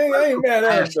this thing. I ain't mad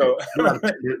at it, though.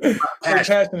 They're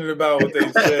passionate about what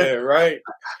they said, right?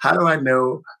 How do I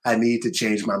know I need to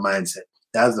change my mindset?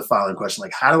 That was the following question.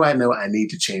 Like, how do I know I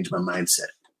need to change my mindset?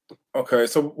 Okay,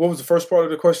 so what was the first part of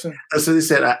the question? So they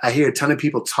said, I hear a ton of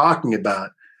people talking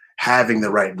about having the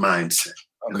right mindset.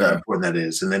 Okay. And how important that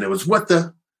is. And then it was,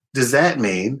 does that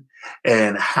mean?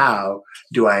 And how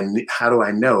do I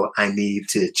know I need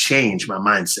to change my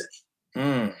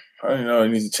mindset? I didn't know you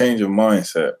need to change your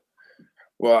mindset.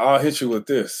 Well, I'll hit you with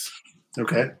this.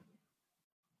 Okay.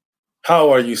 How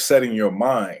are you setting your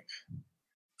mind?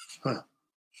 Huh.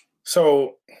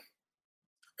 So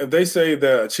if they say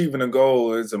that achieving a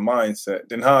goal is a mindset,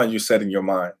 then how are you setting your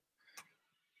mind?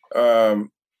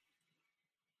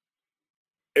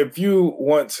 If you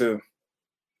want to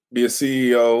be a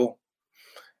CEO,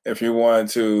 if you want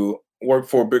to work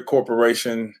for a big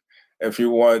corporation, if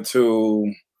you want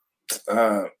to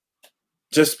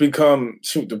just become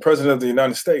the president of the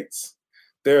United States,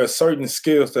 there are certain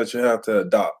skills that you have to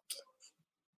adopt.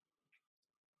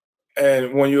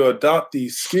 And when you adopt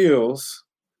these skills,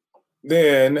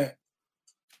 then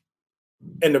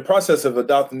in the process of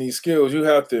adopting these skills, you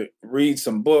have to read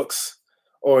some books,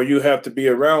 or you have to be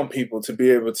around people to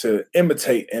be able to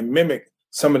imitate and mimic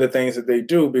some of the things that they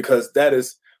do, because that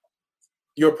is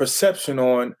your perception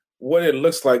on what it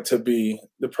looks like to be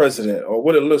the president, or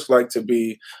what it looks like to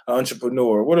be an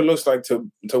entrepreneur, what it looks like to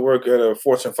work at a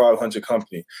Fortune 500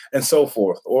 company, and so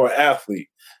forth, or an athlete.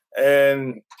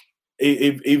 and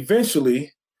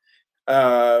eventually,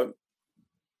 the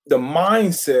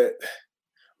mindset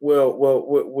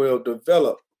will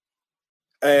develop,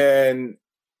 and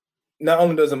not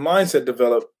only does the mindset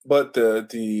develop, but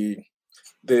the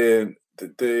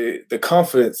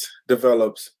confidence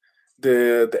develops,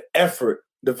 the effort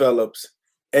develops,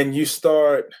 and you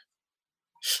start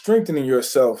strengthening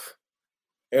yourself.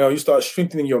 You start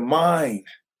strengthening your mind,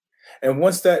 and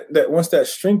once that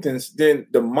strengthens, then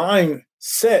the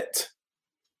mindset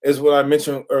is what I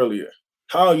mentioned earlier.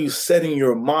 How are you setting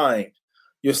your mind?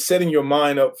 You're setting your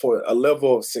mind up for a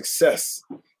level of success.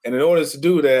 And in order to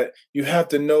do that, you have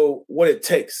to know what it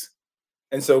takes.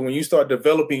 And so when you start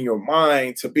developing your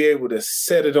mind to be able to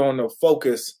set it on a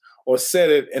focus or set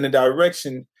it in a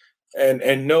direction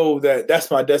and know that that's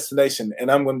my destination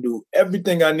and I'm going to do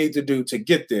everything I need to do to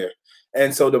get there.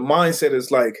 And so the mindset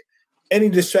is like, any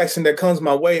distraction that comes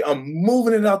my way, I'm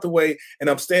moving it out the way and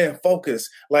I'm staying focused.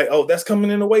 Like, oh, that's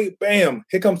coming in the way. Bam,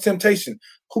 here comes temptation.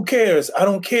 Who cares? I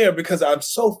don't care because I'm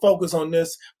so focused on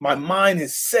this. My mind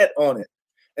is set on it.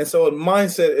 And so a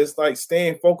mindset is like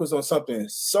staying focused on something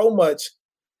so much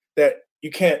that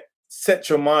you can't set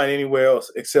your mind anywhere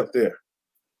else except there.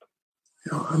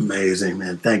 Amazing,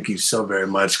 man. Thank you so very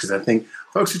much, because I think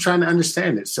folks are trying to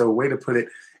understand it. So a way to put it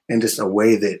in just a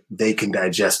way that they can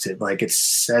digest it, like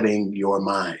it's setting your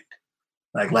mind.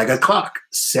 Like a clock.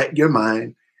 Set your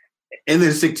mind and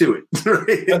then stick to it.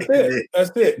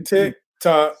 That's it. Tick,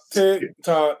 tock, tick,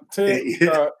 tock, tick,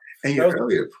 tock. And your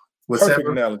earlier was perfect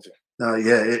analogy.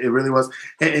 Yeah, it really was.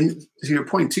 And to your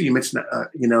point too, you mentioned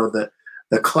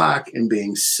the clock and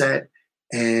being set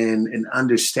and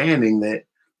understanding that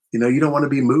you don't want to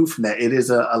be moved from that. It is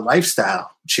a lifestyle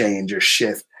change or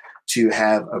shift to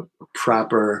have a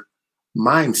proper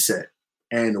mindset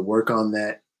and work on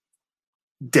that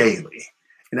daily.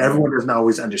 And everyone doesn't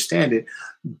always understand it,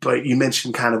 but you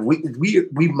mentioned kind of we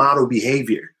model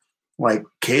behavior. Like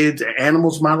kids,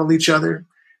 animals model each other,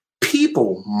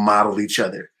 people model each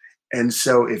other. And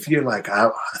so if you're like, I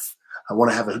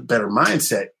want to have a better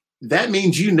mindset, that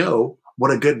means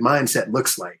what a good mindset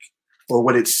looks like or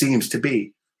what it seems to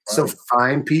be. Right. So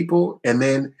find people and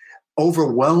then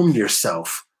overwhelm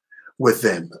yourself with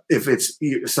them. If it's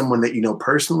someone that you know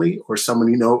personally or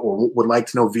someone you know or would like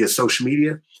to know via social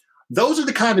media, those are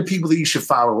the kind of people that you should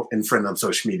follow and friend on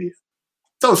social media.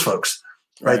 Those folks,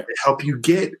 right? To help you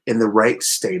get in the right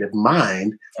state of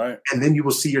mind. Right. And then you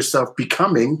will see yourself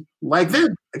becoming like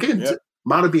them. Again,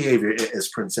 model behavior, as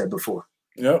Prince said before.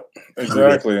 Yep,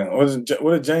 exactly. What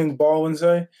did James Baldwin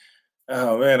say?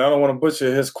 Oh, man, I don't want to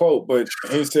butcher his quote, but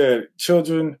he said,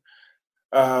 children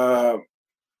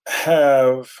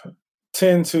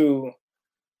tend to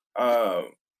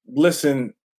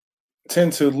listen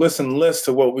less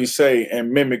to what we say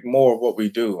and mimic more of what we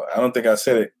do. I don't think I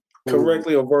said it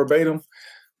correctly or verbatim,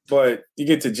 but you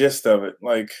get the gist of it.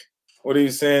 Like, what are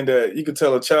you saying? That you could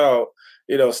tell a child,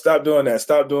 stop doing that,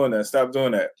 stop doing that, stop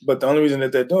doing that. But the only reason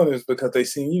that they're doing it is because they've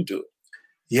seen you do it.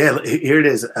 Yeah, here it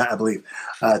is, I believe.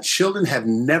 Children have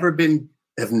never been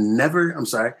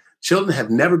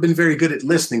very good at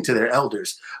listening to their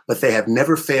elders, but they have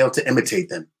never failed to imitate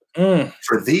them.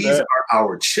 For these are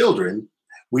our children.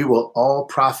 We will all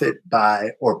profit by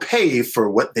or pay for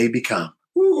what they become.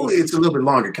 Ooh, it's a little bit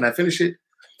longer. Can I finish it?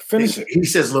 Finish it. He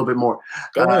says a little bit more.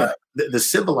 Go ahead. The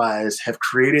civilized have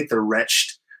created the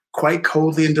wretched quite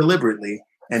coldly and deliberately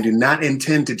and do not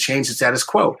intend to change the status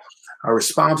quo. Are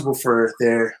responsible for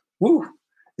their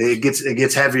it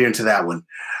gets heavier into that one.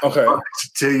 Okay.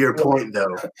 To your point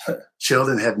though,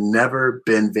 children have never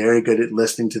been very good at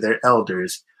listening to their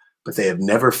elders, but they have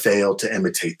never failed to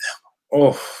imitate them.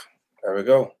 Oh, there we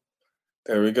go.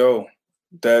 There we go.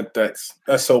 That's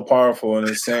so powerful and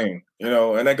insane,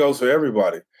 and that goes for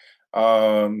everybody.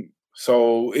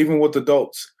 So even with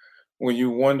adults, when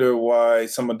you wonder why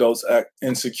some adults act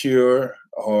insecure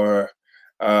or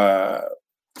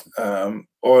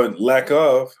lack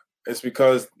of, it's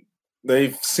because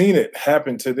they've seen it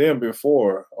happen to them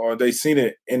before, or they've seen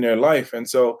it in their life. And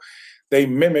so they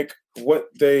mimic what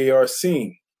they are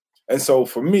seeing. And so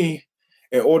for me,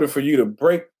 in order for you to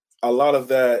break a lot of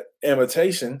that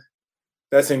imitation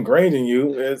that's ingrained in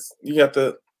you, is you have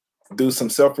to do some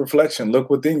self-reflection, look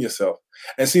within yourself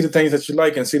and see the things that you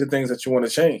like and see the things that you want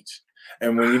to change.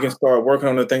 And when you can start working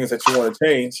on the things that you want to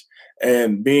change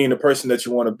and being the person that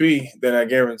you want to be, then I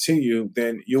guarantee you,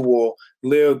 then you will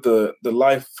live the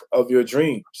life of your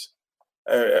dreams.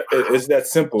 It's that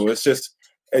simple. It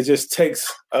just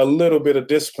takes a little bit of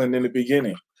discipline in the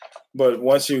beginning. But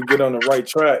once you get on the right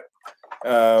track,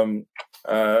 you'll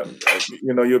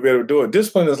be able to do it.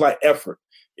 Discipline is like effort.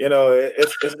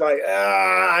 it's like,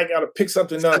 I got to pick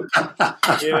something up,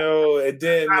 and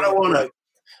then I don't want to. like,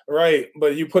 right.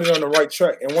 But you put it on the right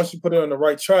track. And once you put it on the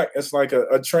right track, it's like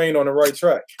a train on the right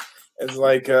track. It's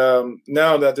like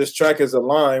now that this track is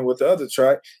aligned with the other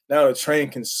track, now the train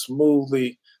can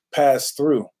smoothly pass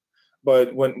through.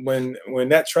 But when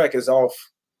that track is off,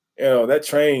 that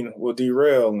train will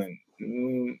derail and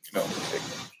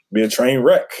be a train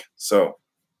wreck. So,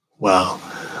 wow,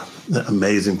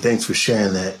 amazing! Thanks for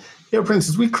sharing that. Yeah, Prince,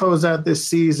 as we close out this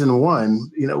season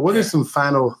 1, what are some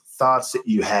final thoughts that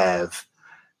you have,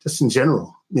 just in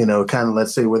general? Kind of,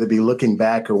 let's say, whether it be looking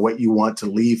back or what you want to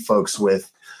leave folks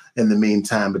with in the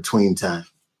meantime, between time.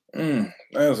 That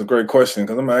was a great question,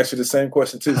 because I'm gonna ask you the same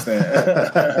question too,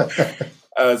 Stan.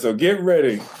 So get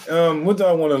ready. What do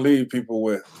I want to leave people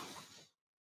with?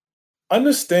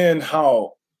 Understand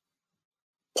how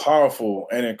powerful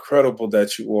and incredible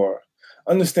that you are.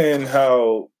 Understand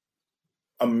how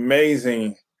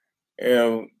amazing,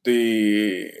 I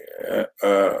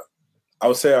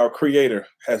would say our Creator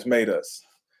has made us.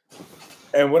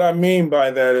 And what I mean by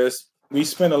that is we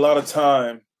spend a lot of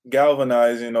time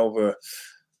galvanizing over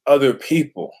other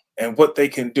people and what they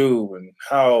can do and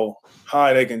how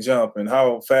high they can jump and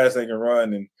how fast they can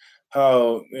run and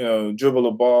how, dribble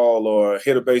a ball or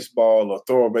hit a baseball or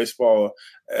throw a baseball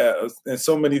and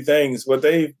so many things, but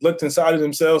they looked inside of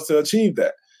themselves to achieve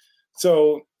that.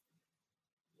 So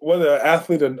whether an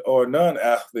athlete or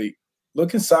non-athlete,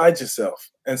 look inside yourself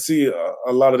and see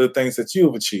a lot of the things that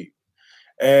you've achieved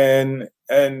and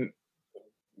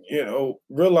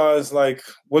realize like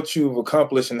what you've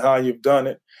accomplished and how you've done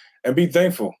it, and be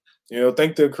thankful.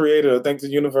 Thank the Creator, thank the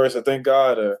universe, or thank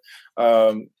God,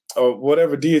 or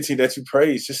whatever deity that you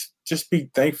praise. Just be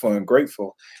thankful and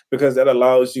grateful, because that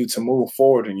allows you to move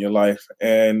forward in your life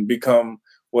and become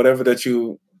whatever that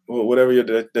your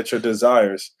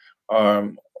desires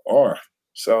are.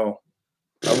 So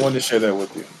I wanted to share that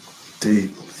with you.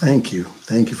 Deep. Thank you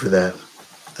for that.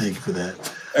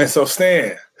 And so,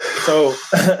 Stan,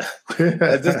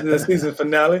 this is the season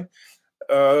finale.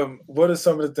 What are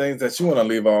some of the things that you want to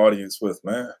leave our audience with,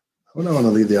 man? What I want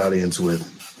to leave the audience with?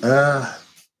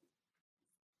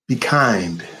 Be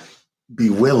kind, be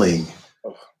willing,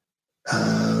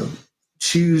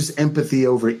 choose empathy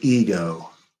over ego.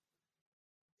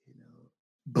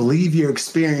 Believe your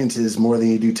experiences more than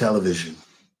you do television.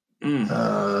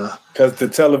 Because the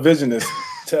television is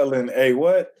telling a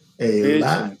what? A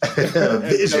vision. A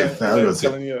vision.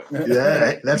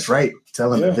 Yeah, that's right.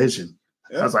 Telling a vision.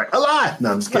 Yeah. I was like, a lie.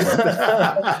 No, I'm just kidding.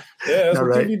 Yeah, that's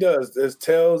what TV does. It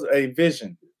tells a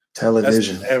vision.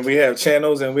 Television. And we have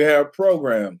channels and we have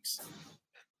programs.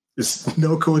 There's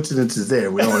no coincidences there.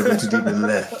 We don't want to go too deep into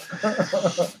that.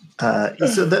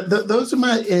 So those are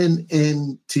my,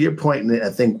 in to your point, and I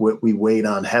think what we weighed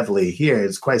on heavily here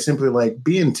is quite simply like,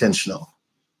 be intentional.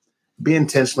 Be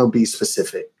intentional, be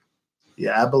specific.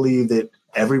 Yeah, I believe that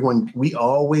we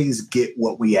always get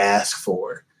what we ask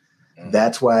for.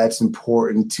 That's why it's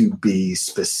important to be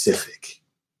specific.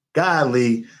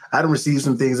 Godly, I done received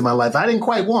some things in my life I didn't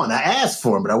quite want. I asked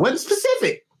for them, but I wasn't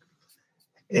specific.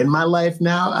 In my life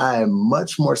now, I am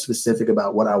much more specific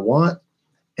about what I want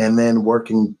and then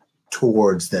working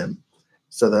towards them.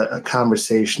 So a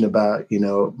conversation about,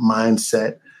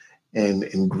 mindset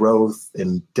and growth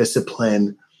and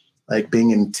discipline, like being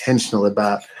intentional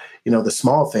about, the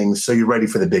small things so you're ready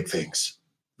for the big things,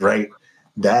 right?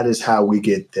 That is how we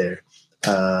get there.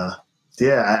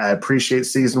 I appreciate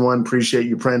season 1. Appreciate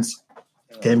you, Prince.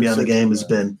 Game Beyond the Game has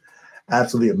been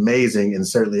absolutely amazing, and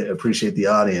certainly appreciate the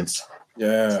audience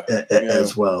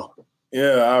as well.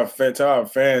 Yeah, to our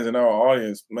fans and our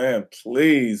audience, man,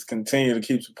 please continue to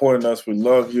keep supporting us. We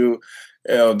love you.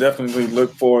 Definitely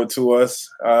look forward to us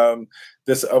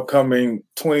this upcoming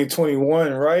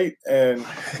 2021, right? And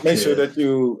make sure that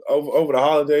you, over the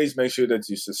holidays, make sure that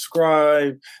you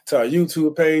subscribe to our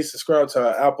YouTube page, subscribe to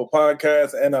our Apple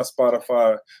Podcasts and our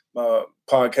Spotify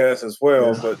podcast as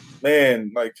well. But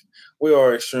man, we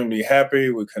are extremely happy.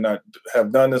 We cannot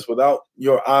have done this without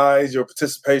your eyes, your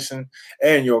participation,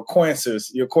 and your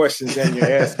questions and your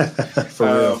answers. For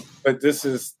real. But this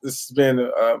has been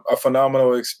a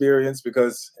phenomenal experience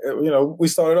because we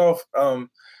started off.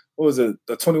 What was it?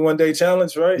 The 21-day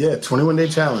challenge, right? Yeah, 21-day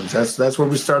challenge. That's where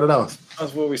we started off.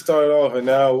 That's where we started off, and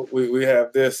now we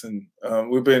have this, and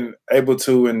we've been able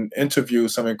to interview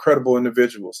some incredible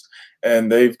individuals,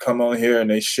 and they've come on here and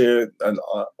they shared a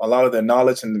lot of their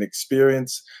knowledge and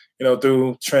experience,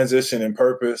 through transition and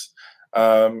purpose.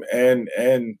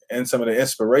 and some of the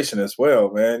inspiration as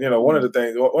well, man. One of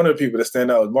the people that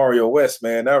stand out is Mario West,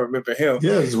 man. I remember him.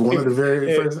 Yeah, it was one of the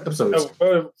very first episodes.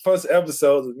 First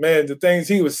episodes, man. The things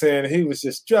he was saying, he was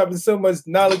just dropping so much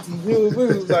knowledge. It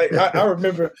was like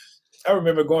I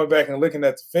remember going back and looking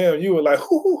at the film. You were like,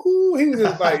 hoo. He was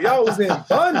just like, y'all was in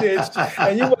bondage,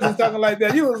 and you wasn't talking like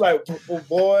that. You was like, oh,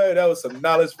 boy, that was some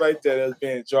knowledge right there that was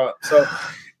being dropped. So,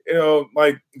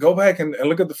 like, go back and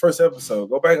look at the first episode.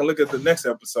 Go back and look at the next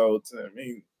episodes. I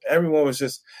mean, everyone was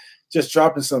just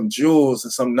dropping some jewels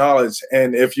and some knowledge.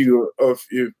 And if you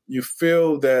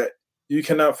feel that you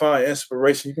cannot find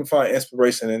inspiration, you can find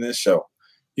inspiration in this show.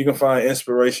 You can find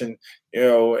inspiration,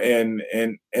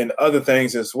 in other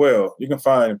things as well. You can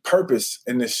find purpose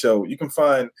in this show. You can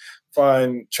find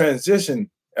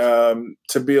transition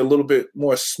to be a little bit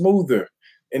more smoother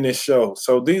in this show.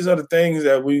 So these are the things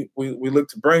that we look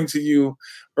to bring to you,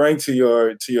 bring to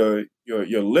your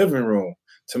living room,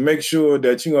 to make sure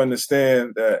that you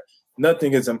understand that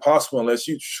nothing is impossible unless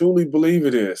you truly believe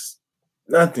it is.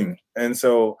 Nothing. And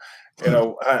so,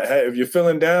 if you're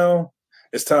feeling down,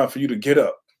 it's time for you to get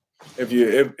up. If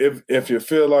you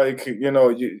feel like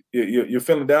you're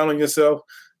feeling down on yourself,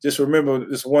 just remember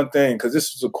this one thing, because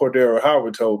this is what Cordero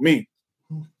Howard told me.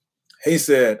 He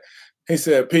said,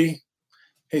 P,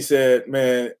 he said,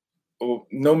 man,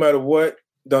 no matter what,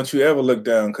 don't you ever look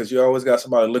down, because you always got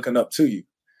somebody looking up to you.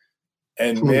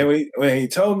 And man, when he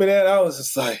told me that, I was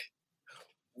just like,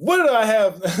 what did I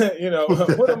have?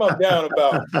 What am I down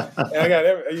about?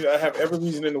 And I have every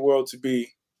reason in the world to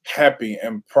be happy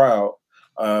and proud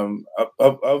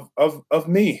of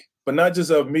me, but not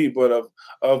just of me, but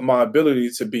of my ability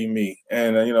to be me.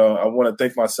 And I want to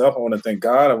thank myself. I want to thank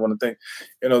God. I want to thank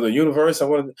the universe. I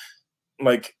want to,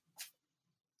 like,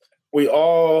 we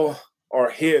all are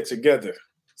here together.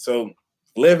 So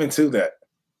live into that.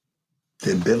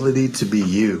 The ability to be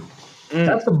you.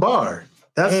 That's the bar.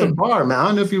 That's the bar, man. I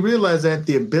don't know if you realize that.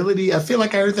 The ability, I feel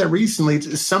like I heard that recently,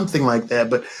 something like that,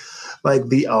 but like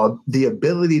the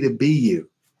ability to be you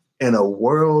in a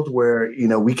world where,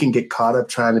 we can get caught up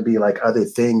trying to be like other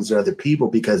things or other people,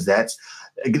 because that's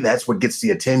what gets the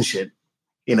attention.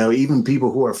 Even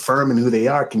people who are firm in who they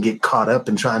are can get caught up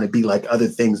in trying to be like other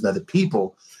things and other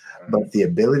people. But the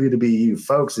ability to be you,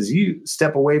 folks, as you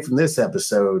step away from this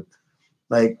episode,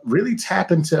 like, really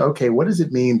tap into, okay, what does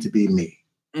it mean to be me?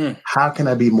 How can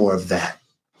I be more of that?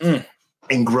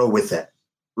 And grow with that,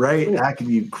 right? How can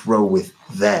you grow with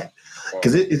that?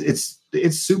 Because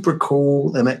it's super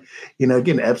cool. And,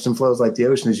 again, ebbs and flows like the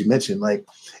ocean, as you mentioned. Like,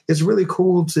 it's really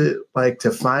cool to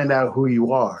find out who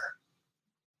you are,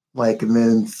 like, and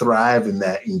then thrive in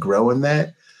that and grow in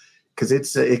that.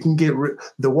 Because it can get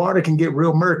the water can get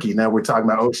real murky. Now we're talking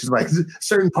about oceans, like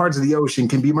certain parts of the ocean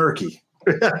can be murky.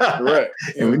 Right.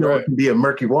 And we know it can be a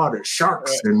murky water.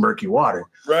 Sharks in murky water.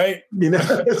 Right.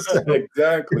 So,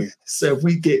 exactly. So if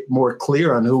we get more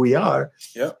clear on who we are,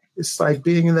 it's like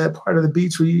being in that part of the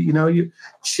beach where you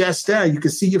chest down, you can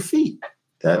see your feet.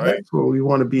 That's where we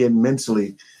want to be in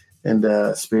mentally and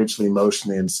spiritually,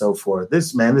 emotionally, and so forth.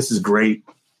 This is great.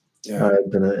 Yeah. It's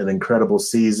been an incredible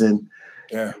season.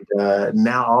 Yeah.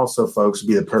 Now also, folks, would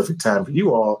be the perfect time for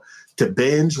you all to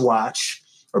binge watch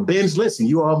or binge listen.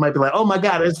 You all might be like, oh my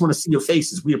God, I just want to see your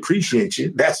faces. We appreciate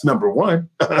you. That's number one,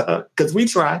 because we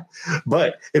try.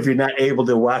 But if you're not able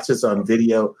to watch us on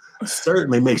video,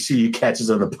 certainly make sure you catch us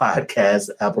on the podcast,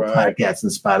 Apple Podcasts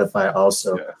and Spotify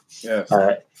also. Yeah.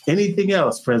 Yes. Anything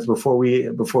else, friends, before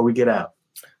we get out?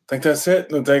 I think that's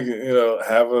it. I think,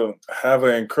 have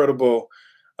an incredible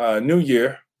new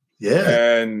year.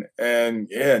 Yeah. And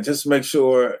just make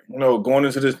sure, going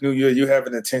into this new year, you have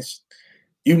an intention.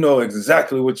 You know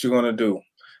exactly what you're going to do.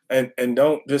 And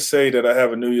don't just say that I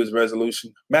have a New Year's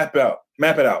resolution. Map it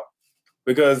out.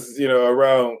 Because,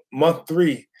 around month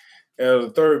 3,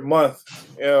 the third month,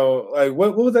 like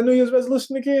what was that New Year's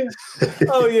resolution again?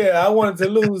 Oh yeah, I wanted to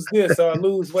lose this or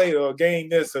lose weight or gain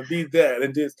this or be that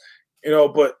and just,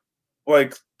 but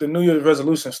like the New Year's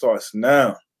resolution starts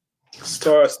now.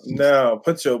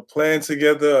 Put your plan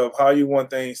together of how you want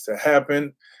things to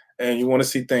happen, and you want to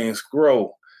see things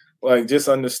grow. Like, just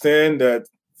understand that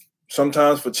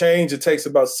sometimes for change, it takes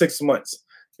about 6 months.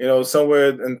 Somewhere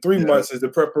in 3 months is the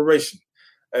preparation.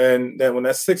 And then when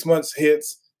that 6 months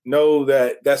hits, know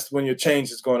that that's when your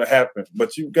change is going to happen.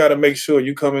 But you got to make sure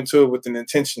you come into it with an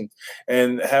intention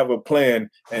and have a plan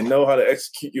and know how to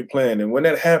execute your plan. And when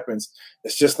that happens,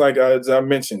 it's just like, as I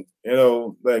mentioned,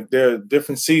 like there are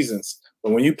different seasons.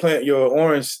 But when you plant your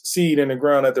orange seed in the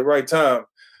ground at the right time,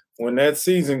 when that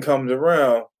season comes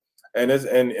around and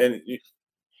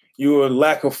you are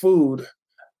lack of food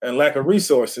and lack of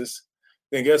resources,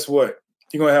 then guess what?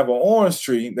 you're going to have an orange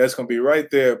tree that's going to be right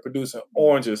there producing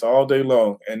oranges all day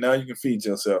long. And now you can feed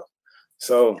yourself.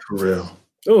 So, for real.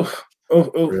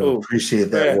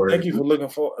 Appreciate that, man, word. Thank you for looking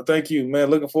forward. Thank you, man.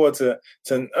 Looking forward to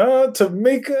Tamika.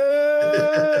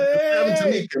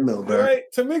 Tamika Milberg. Right,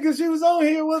 Tamika, she was on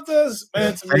here with us,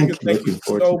 man. Tamika, thank you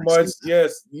so much.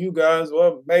 Yes, you guys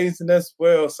were amazing as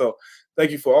well. So,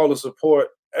 thank you for all the support,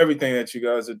 everything that you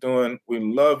guys are doing. We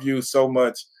love you so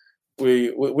much.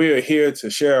 We are here to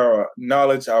share our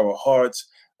knowledge, our hearts,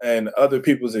 and other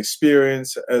people's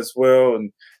experience as well,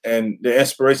 and the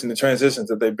inspiration, the transitions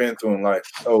that they've been through in life.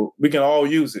 So we can all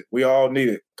use it. We all need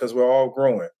it because we're all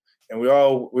growing, and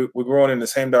we're growing in the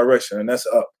same direction, and that's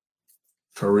up.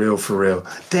 For real.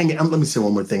 Dang it. Let me say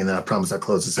one more thing, and then I promise I'll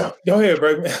close this out. Go ahead,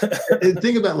 baby.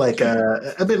 Think about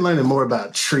I've been learning more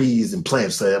about trees and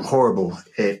plants. So I'm horrible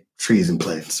at trees and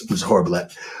plants. I'm just horrible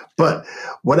at. But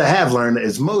what I have learned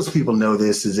is most people know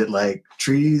this, is that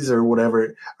trees or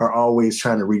whatever are always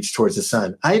trying to reach towards the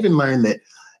sun. I even learned that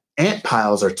ant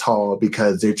piles are tall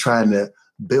because they're trying to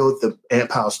build the ant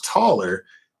piles taller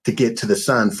to get to the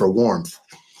sun for warmth.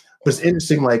 But it's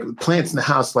interesting, plants in the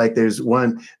house, there's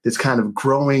one that's kind of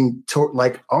growing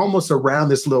almost around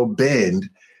this little bend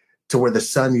to where the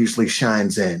sun usually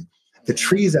shines in. The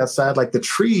trees outside, the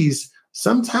trees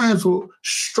sometimes will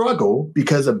struggle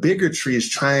because a bigger tree is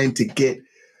trying to get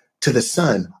to the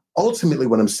sun. Ultimately,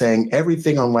 what I'm saying,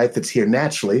 everything on life that's here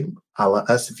naturally, a la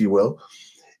us, if you will,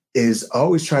 is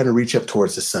always trying to reach up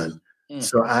towards the sun.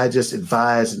 So I just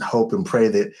advise and hope and pray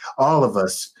that all of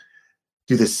us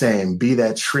do the same. Be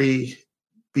that tree.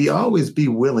 Always be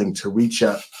willing to reach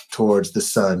up towards the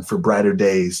sun for brighter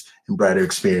days and brighter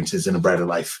experiences and a brighter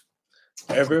life.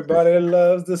 Everybody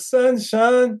loves the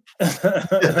sunshine.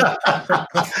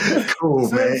 Cool,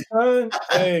 sunshine, man.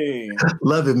 Hey,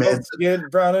 love it, man. Get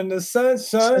brown in the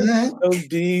sunshine. Those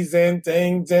bees and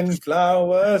things and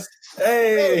flowers.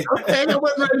 Hey, okay, I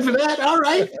wasn't ready for that. All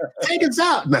right, take us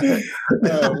out. Oh man,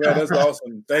 that's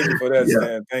awesome. Thank you for that,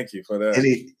 Stan. Thank you for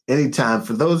that. Anytime.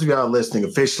 For those of y'all listening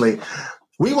officially,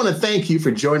 we want to thank you for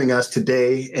joining us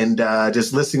today and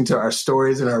just listening to our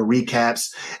stories and our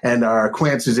recaps and our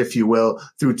answers, if you will,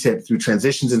 through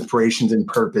transitions, inspirations, and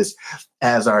purpose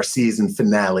as our season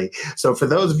finale. So for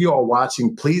those of you all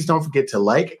watching, please don't forget to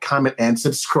like, comment, and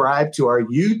subscribe to our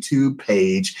YouTube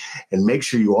page. And make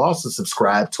sure you also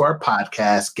subscribe to our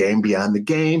podcast, Game Beyond the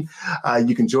Game.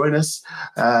 You can join us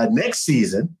next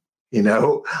season,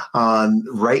 on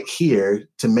right here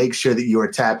to make sure that you are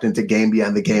tapped into Game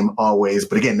Beyond the Game always.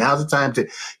 But again, now's the time to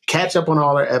catch up on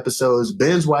all our episodes,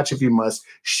 binge watch if you must,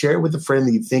 share with a friend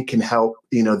that you think can help,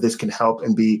 this can help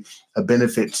and be a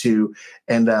benefit to,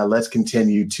 and let's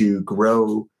continue to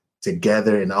grow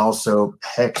together. And also,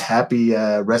 happy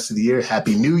rest of the year.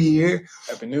 Happy New Year.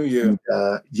 Happy New Year.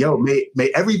 And, may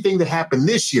everything that happened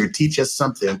this year teach us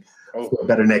something for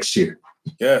better next year.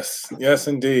 Yes,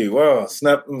 indeed. Wow,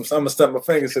 I'm gonna snap my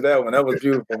fingers to that one. That was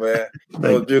beautiful, man.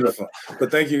 That was beautiful. But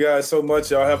thank you guys so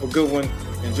much. Y'all have a good one.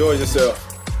 Enjoy yourself.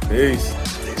 Peace.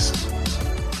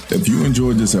 If you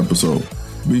enjoyed this episode,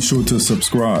 be sure to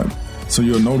subscribe so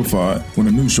you're notified when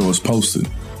a new show is posted.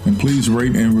 And please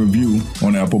rate and review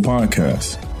on Apple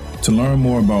Podcasts. To learn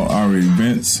more about our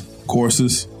events,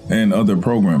 courses, and other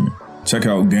programming, check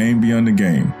out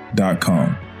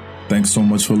GameBeyondTheGame.com. Thanks so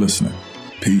much for listening.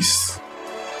 Peace.